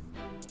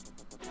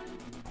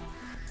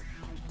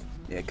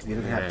 Yeah, because he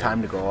doesn't have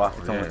time to go off.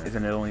 It's only,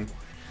 isn't it only?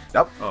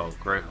 Nope. Oh,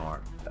 Great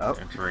Heart. Oh.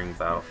 Entering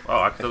battle.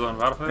 Oh, I can still go in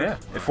battle phase? Yeah,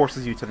 it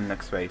forces you to the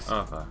next phase.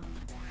 Okay.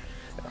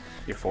 Yeah,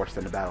 you're forced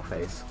into battle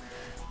phase.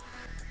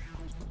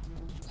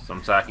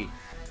 Some Saki.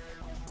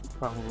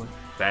 Probably.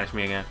 Banish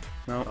me again.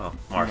 No. Oh,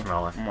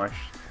 Marshmallow. Marsh.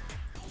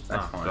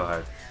 That's fine.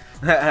 Go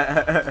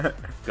ahead.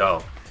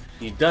 Go.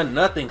 You've done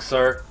nothing,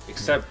 sir,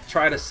 except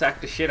try to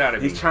sack the shit out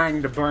of me. He's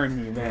trying to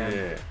burn you, man.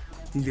 Yeah.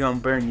 He's gonna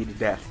burn you to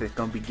death. It's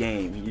gonna be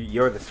game.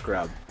 You're the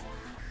scrub.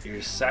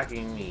 You're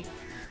sacking me.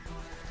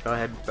 Go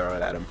ahead and throw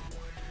it at him.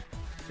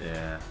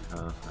 Yeah.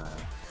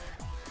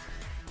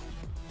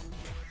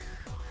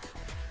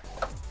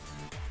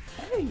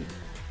 Hey.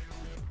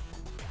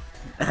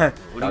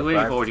 What are you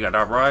waiting for? What, you got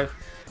Dark Bride?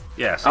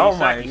 Yeah, see, oh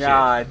my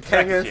god.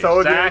 Tengen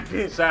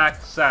Soldier.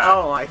 Sack.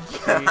 Oh my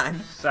god.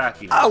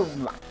 Sacky. Oh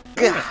my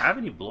Do I god. have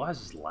any blue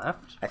eyes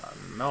left?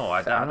 No,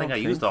 I think I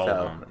used all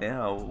of them.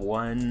 Yeah,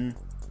 1,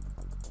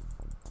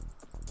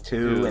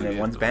 2, and then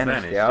one's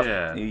banished. Banished, Yep.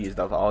 yeah. You used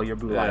up all your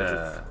blue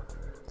eyes.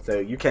 So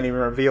you can't even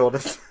reveal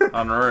this.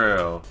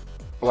 Unreal.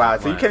 Wow,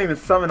 so you can't even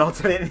summon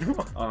alternate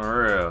anymore.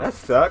 Unreal. That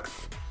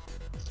sucks.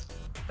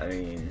 I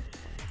mean,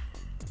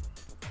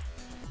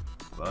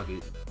 fuck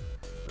it.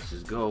 Let's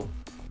just go.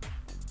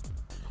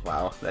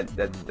 wow,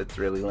 that's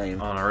really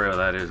lame. Unreal,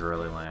 that is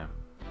really lame.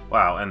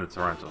 Wow, and the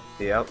Torrential.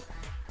 Yep.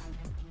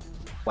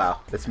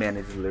 Wow, this man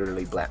is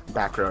literally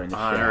back rowing the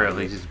shit out Unreal, of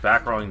me. he's just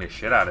back rowing the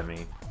shit out of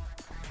me.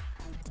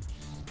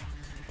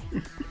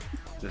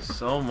 There's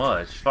so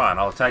much. Fine,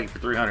 I'll attack you for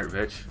 300,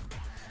 bitch.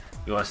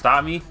 You wanna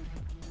stop me?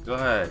 Go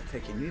ahead. Hey,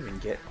 can you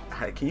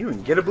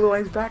even get a blue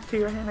eyes back to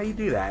your hand? How you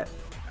do that?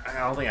 I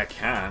don't think I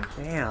can.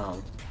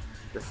 Damn.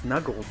 The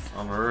snuggles.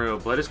 Unreal,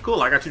 but it's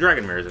cool. I got 2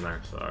 Dragon Mirrors in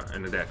there, so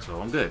in the deck,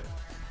 so I'm good.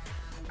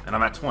 And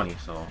I'm at 20,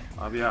 so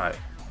I'll be alright.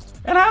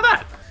 And I have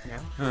that!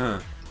 Yeah.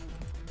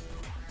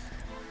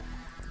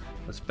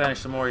 Let's banish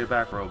some more of your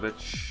back row,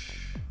 bitch.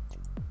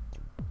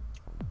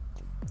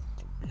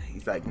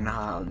 He's like,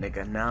 nah,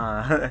 nigga,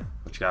 nah.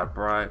 What you got,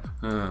 bribe?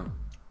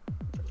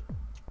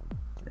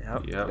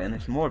 Yep.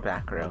 Banish more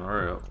back row.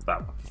 Unreal.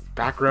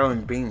 Back row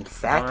and being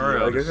sacky.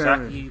 Unreal. Like,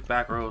 Saki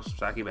back row,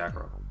 Saki back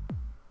row.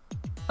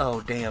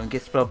 oh damn!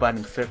 Get spell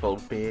binding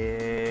circled,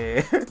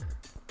 bitch.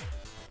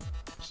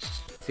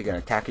 So you're gonna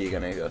attack or you're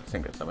gonna go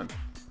synchro summon?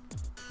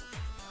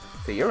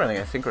 So you're running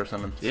a synchro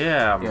summon.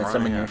 Yeah, I'm You're gonna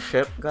summon your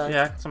ship, guy?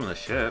 Yeah, I can summon the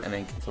ship. And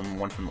then get summon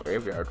one from the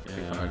graveyard.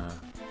 Yeah.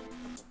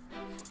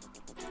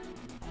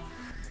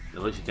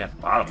 At least you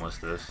can't bottomless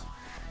this.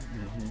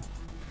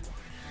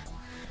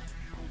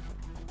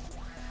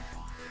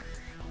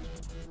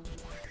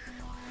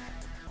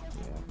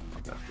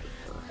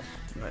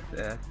 But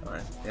yeah,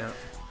 fine. Yeah.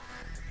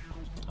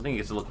 I think he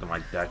gets to look at my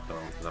deck though,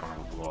 because I don't have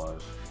a blue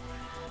eyes.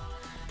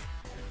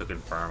 To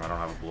confirm, I don't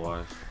have a blue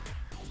eyes.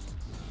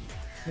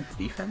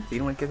 Defense? You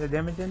don't want to get the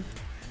damage in?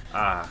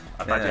 Ah,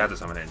 I thought you had to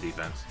summon it in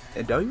defense.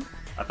 Do you?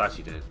 I thought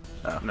you did.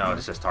 Oh. No,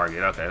 it says target.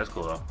 Okay, that's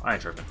cool though. I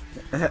ain't tripping.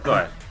 Go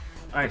ahead.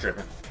 I ain't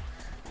tripping.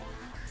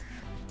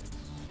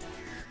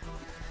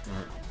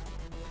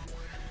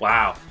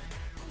 Wow.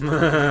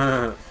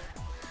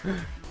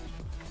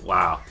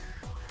 Wow.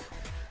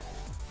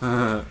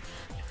 Does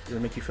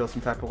it make you feel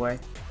some type of way?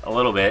 A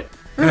little bit.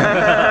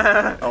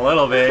 A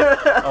little bit.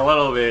 A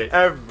little bit.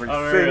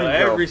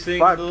 Every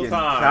single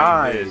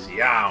time. Bitch,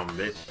 yum,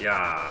 bitch,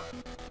 yeah.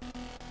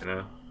 You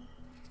know?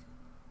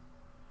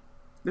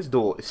 This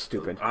duel is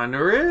stupid.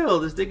 Unreal.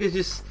 This thing is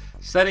just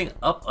setting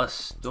up a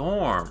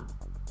storm.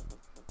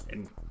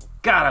 And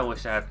God, I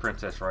wish I had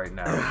Princess right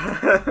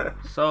now.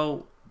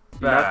 So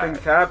bad.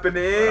 Nothing's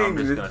happening in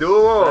this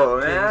duel,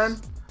 man.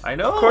 I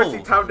know. Of course, he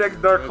top decks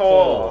Dark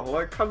Hole.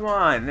 Like, come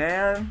on,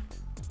 man.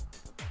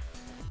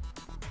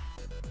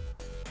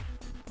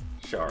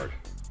 Shard.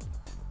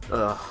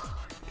 Ugh.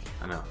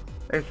 I know.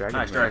 There's Dragon.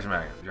 Nice Dragon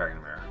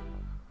Mirror.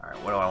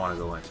 Alright, what do I want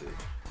to go into?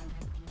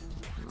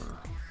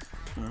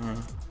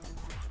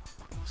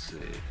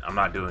 see. I'm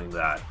not doing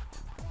that.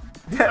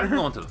 I'm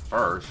going to the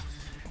first.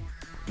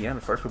 Yeah,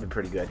 the first would be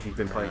pretty good. He's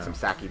been playing some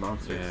Saki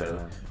monsters,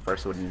 so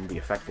first wouldn't even be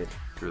affected.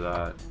 True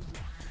that.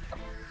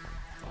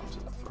 Going to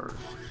the first.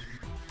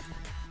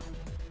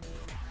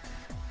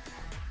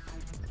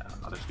 Yeah,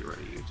 I'll just get rid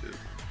of you two.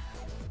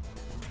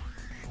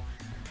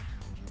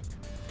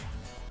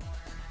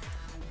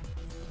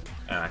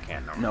 And I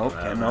can't know. Nope,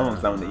 can't know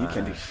that you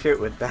can do shit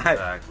with that.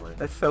 Exactly.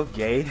 That's so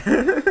gay.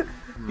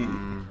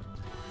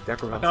 I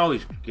can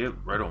always get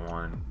rid of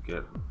one and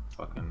get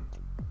fucking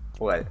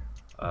what?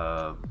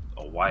 A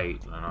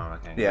white. No, I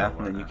can't. Yeah,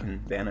 and then you can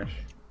vanish.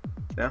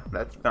 Yeah,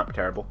 that's not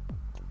terrible.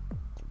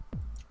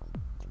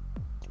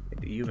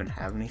 Do you even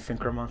have any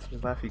synchro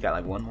monsters left? You got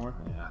like one more?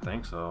 Yeah, I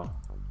think so.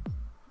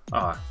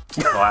 Oh,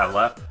 I have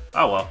left.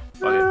 Oh well.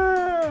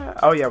 Okay.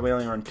 Oh yeah, we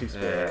only run 2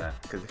 spirit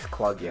because it's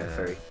Clug. Yeah,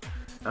 3.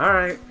 All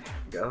right,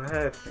 go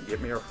ahead and get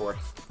Mirror Force.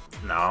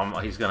 No,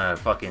 he's gonna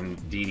fucking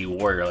DD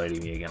Warrior Lady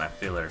me again. I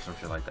feel it or some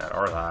shit like that,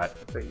 or that.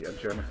 So you got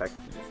germ effect.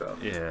 So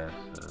yeah,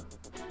 so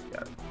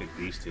gotta pick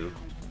these two.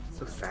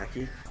 So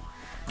Saki.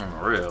 I'm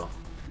real.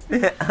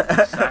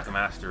 Sack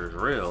Master is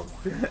real.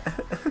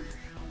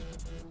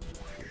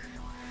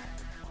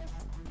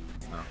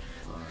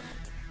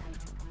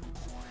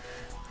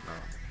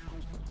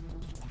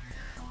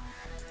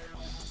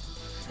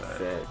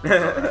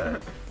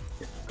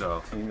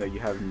 Go. Even though you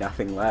have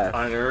nothing left.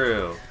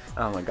 Unreal.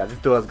 Oh my god, this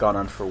duel has gone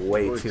on for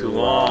way too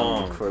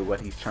long for what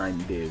he's trying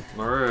to do.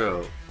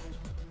 Unreal.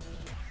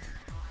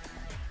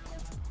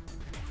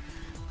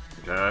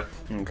 Okay.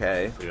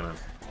 Okay. So you're gonna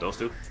those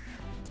two?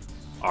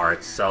 R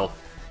itself.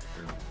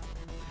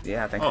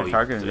 Yeah, thanks for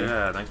targeting me.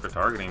 Yeah, thanks for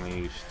targeting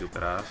me, you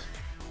stupid ass.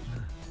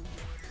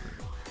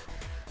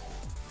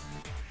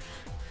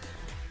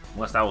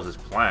 Unless that was his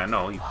plan.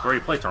 No, he already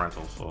played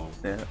Torrential, so.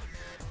 Yeah.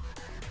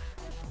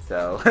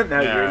 So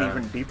now you're in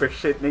even deeper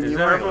shit than you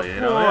were before.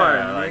 You know,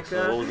 like,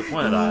 so what was the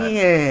point of that?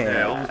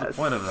 Yeah, what was the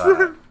point of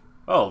that?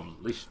 Oh,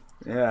 at least.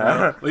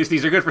 Yeah. At least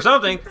these are good for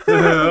something.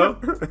 No.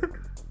 Perfect.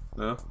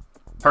 Oh,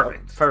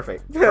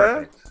 perfect.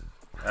 Perfect.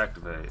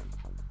 Activate.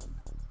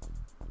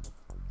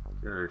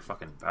 You're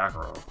fucking back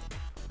row.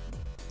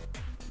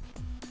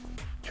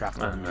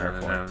 Traffic on the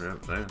Mirror Force.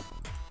 I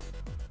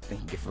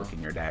think he gets look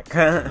in your deck.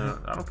 I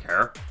don't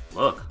care.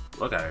 Look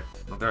at it.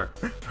 I don't care.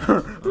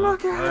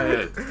 Look at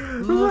it.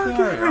 Look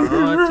at it. I'm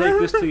gonna take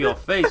this to your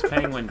face,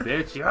 penguin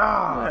bitch.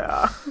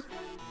 Yeah.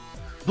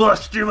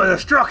 Bloodstream of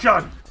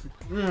destruction.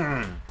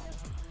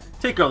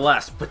 Take your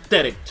last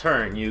pathetic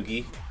turn,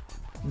 Yugi.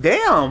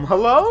 Damn.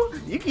 Hello.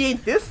 Yugi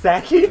ain't this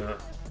Saki.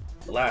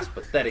 Last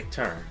pathetic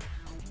turn.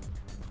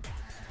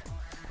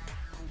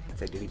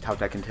 So did he top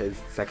deck into his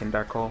second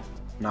Dark Hole?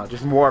 No,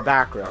 just more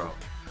back row.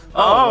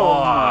 Oh,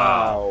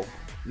 wow.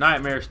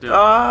 Nightmare still.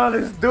 Oh,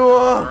 this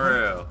duel. For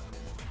real.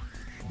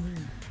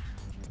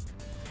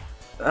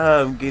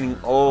 I'm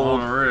getting old.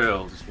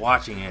 Unreal. Just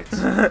watching it.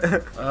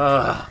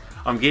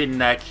 I'm getting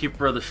that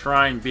Keeper of the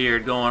Shrine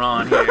beard going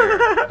on here.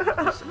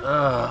 Just,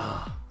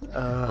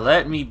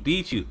 let me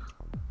beat you.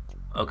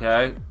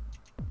 Okay?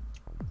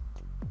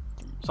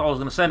 That's all I was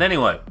going to send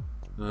anyway.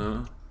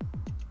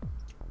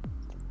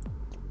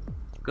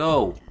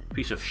 Go.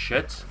 Piece of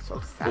shit. So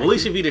well, at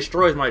least if he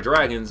destroys my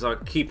dragons, I'll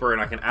keep her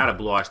and I can add a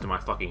Blue Eyes to my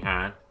fucking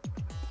hand.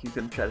 He's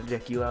gonna try to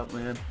deck you out,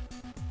 man.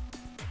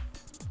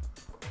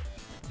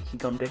 He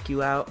gonna deck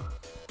you out.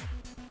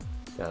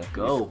 So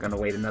go. He's gonna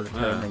wait another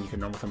turn, then you can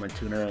normal summon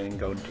Tuner and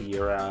go into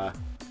your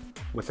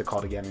what's it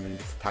called again, and then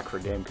just attack for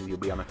game because you'll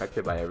be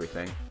unaffected by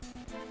everything.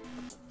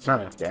 It's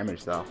not enough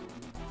damage though.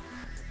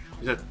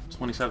 He's at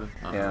 27.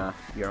 Yeah,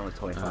 you're only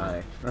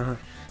 25.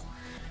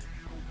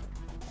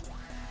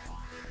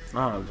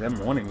 Oh, them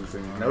warnings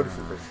and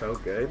notices are so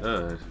good.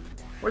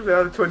 Where's the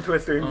other Twin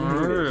Twister?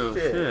 Oh,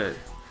 shit.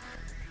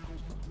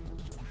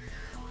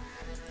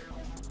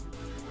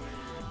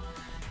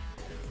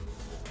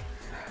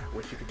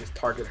 Wish you could just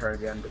target her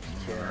again, but you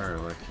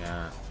can't. No, I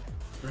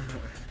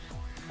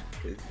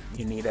can't.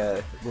 You need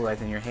a Blue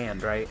Eyes in your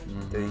hand, right?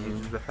 To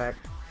use the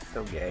effect.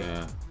 So gay.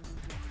 Yeah.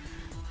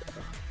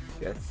 So,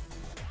 yes.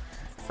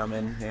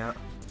 Summon, yeah.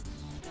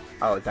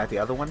 Oh, is that the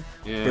other one?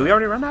 Yeah. Did we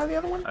already run out of the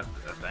other one? I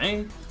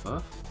think.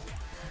 Huh?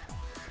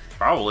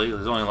 Probably.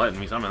 It's only letting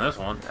me summon this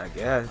one. I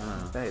guess.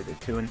 Hey, the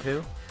 2 and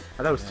 2? I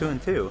thought it was 2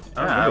 and 2.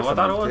 Yeah, I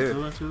thought it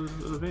was 2 and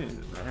 2.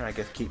 I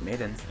guess keep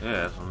maiden.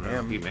 Yeah, so I'm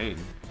gonna keep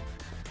maiden.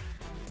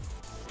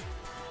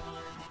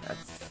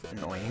 That's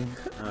annoying.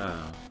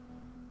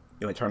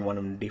 You want to turn one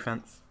in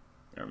defense?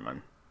 Never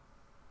mind.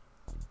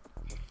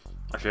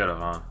 I should have,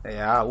 huh?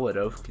 Yeah, I would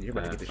have. Because you're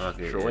about to get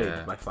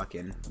destroyed by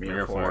fucking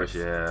Mirror Force.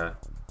 Yeah.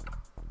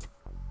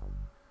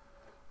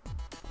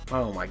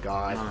 Oh my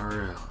god.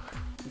 Unreal.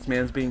 This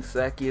man's being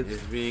Saki as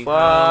being fuck.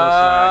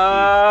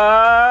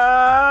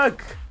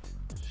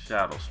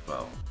 Shadow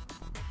spell.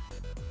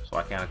 So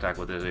I can't attack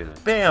with this either.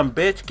 Bam,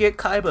 bitch, get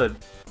Kaiba.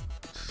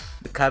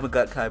 The Kaiba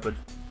got Kaiba.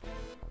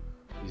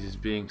 He's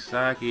just being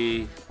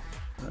Saki.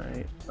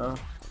 Alright, oh.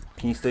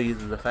 Can you still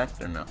use his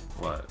effect or no?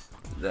 What?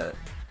 That.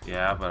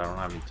 Yeah, but I don't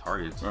have any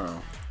targets.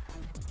 Oh.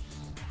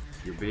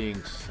 You're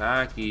being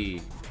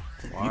Saki.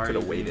 Why You are could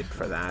have you waited being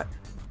for that.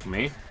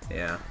 Me?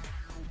 Yeah.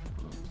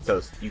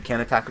 So you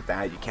can't attack with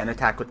that. You can't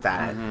attack with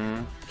that. Mm-hmm.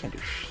 You can't do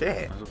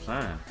shit. That's what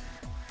I'm saying.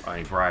 Oh,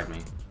 he bribed me.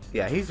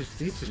 Yeah, he's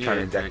just trying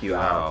to deck you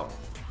out.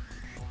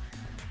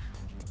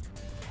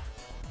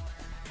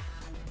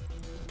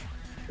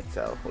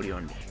 So, what do you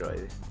want to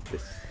destroy?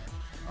 This?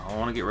 I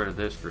want to get rid of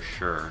this for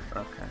sure.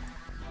 Okay.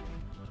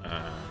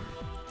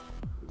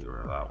 Get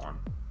rid of that one.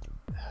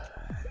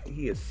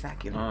 He is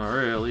sacking. Oh,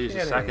 really? He's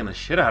just sacking the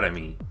shit out of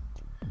me.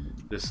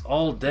 This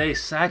all day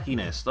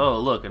sackiness. Oh,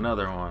 look,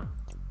 another one.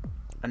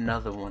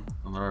 Another one.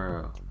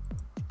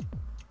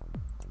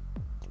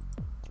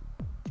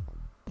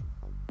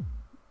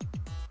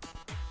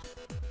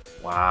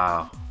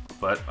 Wow.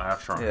 But I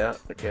have shrunk. Yeah,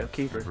 okay,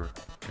 keeper.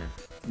 Okay.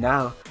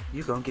 Now,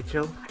 you gonna get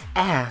your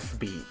ass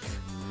beat.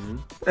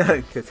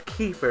 Because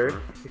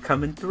Keeper is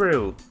coming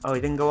through. Oh,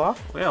 he didn't go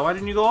off? Yeah, why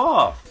didn't you go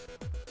off?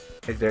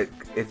 Is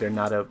there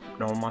not a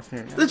normal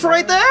monster? It's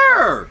right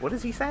there! What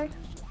does he say?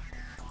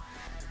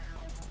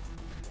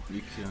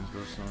 You can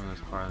go summon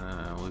this card and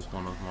at least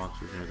one of those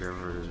monsters in your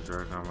graveyard is a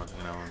direct number.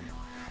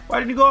 Why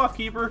didn't you go off,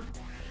 Keeper?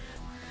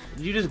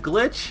 Did you just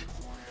glitch?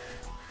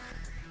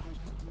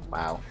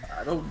 Wow.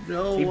 I don't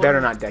know. He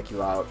better not deck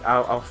you out.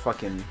 I'll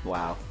fucking...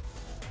 Wow.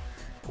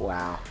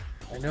 Wow.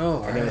 I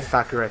know, And then the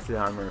Sakuretsu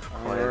armor, of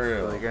course.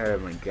 Unreal. Like, oh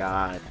my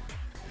god.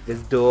 This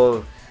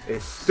duel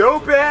is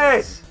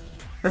stupid!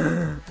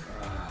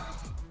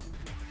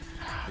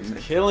 He's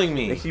killing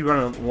me. Makes you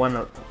want to run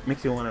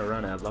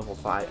a level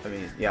 5. I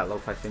mean, yeah, level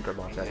 5 synchro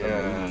boss at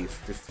the least,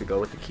 just to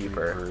go with the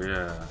Keeper.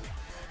 Yeah.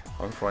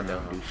 One for one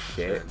don't do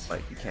shit. shit.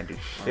 Like, you can't do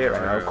shit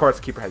right now. Of course,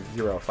 Keeper has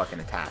 0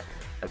 fucking attack.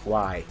 Like,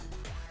 why?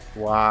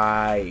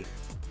 Why?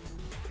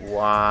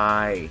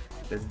 Why?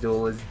 This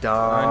duel is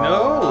dumb. I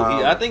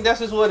know. I think that's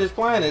just what his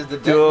plan is, to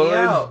deck Duel me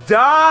out. is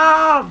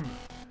dumb!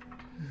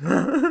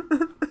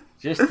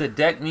 Just to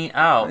deck me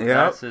out. Yep.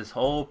 That's his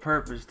whole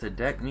purpose, to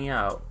deck me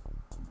out.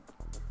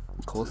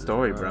 Cool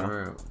story,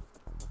 bro.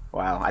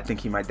 Wow, I think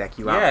he might deck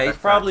you out. Yeah, he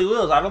probably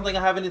will. I don't think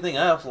I have anything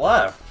else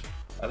left.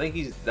 I think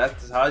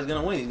that's how he's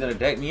gonna win. He's gonna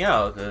deck me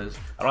out because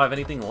I don't have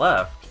anything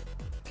left.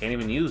 Can't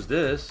even use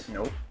this.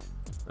 Nope.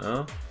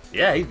 Oh.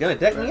 Yeah, he's gonna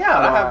deck me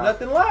out. I have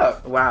nothing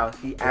left. Wow,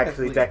 he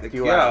actually decked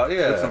you out.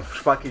 Yeah. With some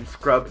fucking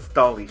scrub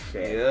stally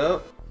shit.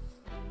 Yep.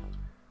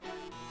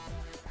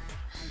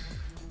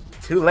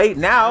 Too late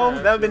now.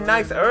 That would've been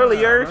nice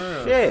earlier.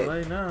 Shit. Too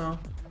late now.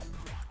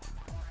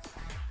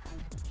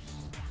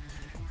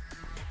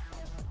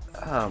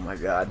 Oh my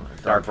god.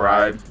 Dark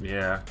Bride.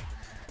 Yeah.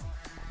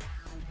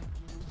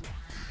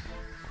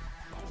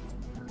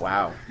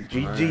 Wow.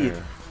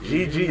 GG.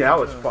 GG, that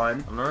was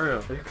fun.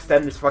 Unreal.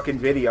 Extend this fucking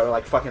video to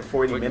like fucking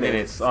 40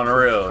 minutes.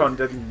 Unreal. Fun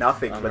does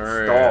nothing but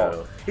Unreal.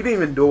 stall. He didn't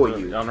even duel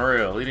you.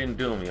 Unreal. He didn't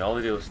duel me. All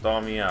he did was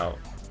stall me out.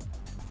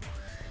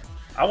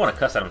 I want to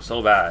cuss at him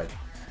so bad.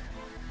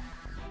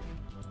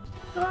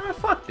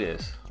 Fuck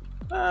this.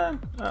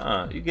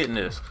 You getting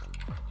this.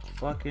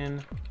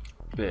 Fucking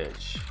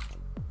bitch.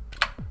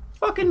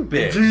 Fucking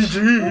bitch.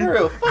 GG.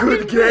 Unreal. Fucking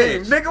Good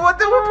game. bitch. Nigga, what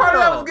the part of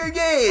that was a good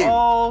game?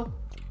 All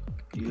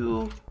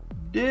you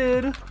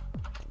did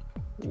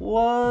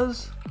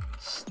was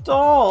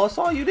stall. That's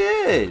all you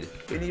did.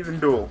 Didn't even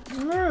duel.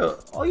 Unreal.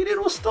 All you did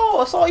was stall.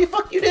 That's all you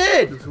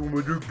did. That's what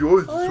my dude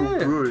does. It's so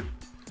good.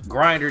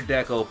 Grinder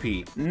deck OP.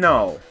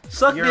 No.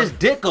 Suck this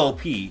dick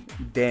OP.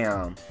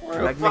 Damn.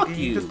 Unreal, Like, fuck nigga,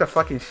 you. you just a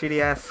fucking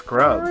shitty ass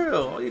scrub.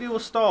 Unreal. All you did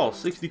was stall.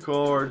 60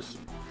 cards.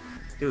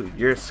 Dude,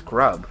 you're a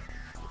scrub.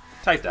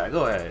 Type that.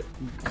 Go ahead.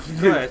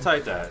 Go ahead.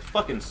 Type that.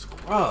 Fucking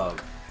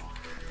scrub.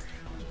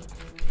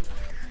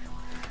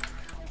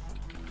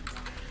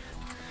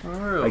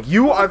 Unreal. Like,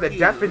 you are the Fucking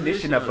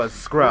definition of a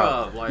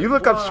scrub. Like, You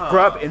look up wow.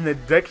 scrub in the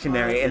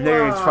dictionary, and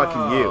there is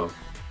fucking you.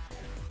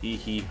 Hee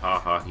hee ha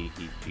ha hee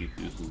hee hee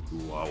hoo hoo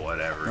hoo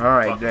whatever. All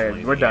right, Fucking then,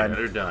 lady. we're done. Yeah,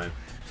 they're done.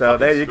 So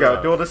there Fucking you go.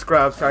 scrub. Duel the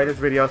Scrub. Sorry this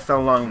video is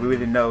so long. We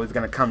didn't know it was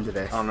going to come to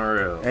this.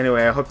 Unreal.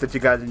 Anyway, I hope that you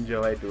guys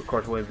enjoyed. Of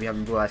course, we'll be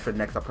having Blue Eyes for the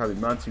next upcoming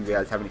months. If you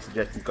guys have any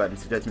suggestions, go ahead and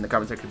suggest them in the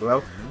comment section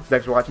below. So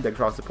thanks for watching. Thanks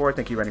for all the support.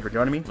 Thank you, Rennie, for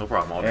joining me. No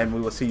problem. All And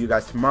we will see you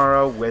guys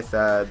tomorrow with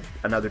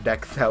another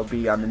deck that will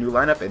be on the new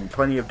lineup and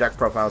plenty of deck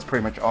profiles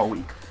pretty much all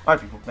week. Alright,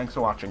 people. Thanks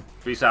for watching.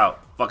 Peace out.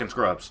 Fucking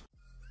scrubs.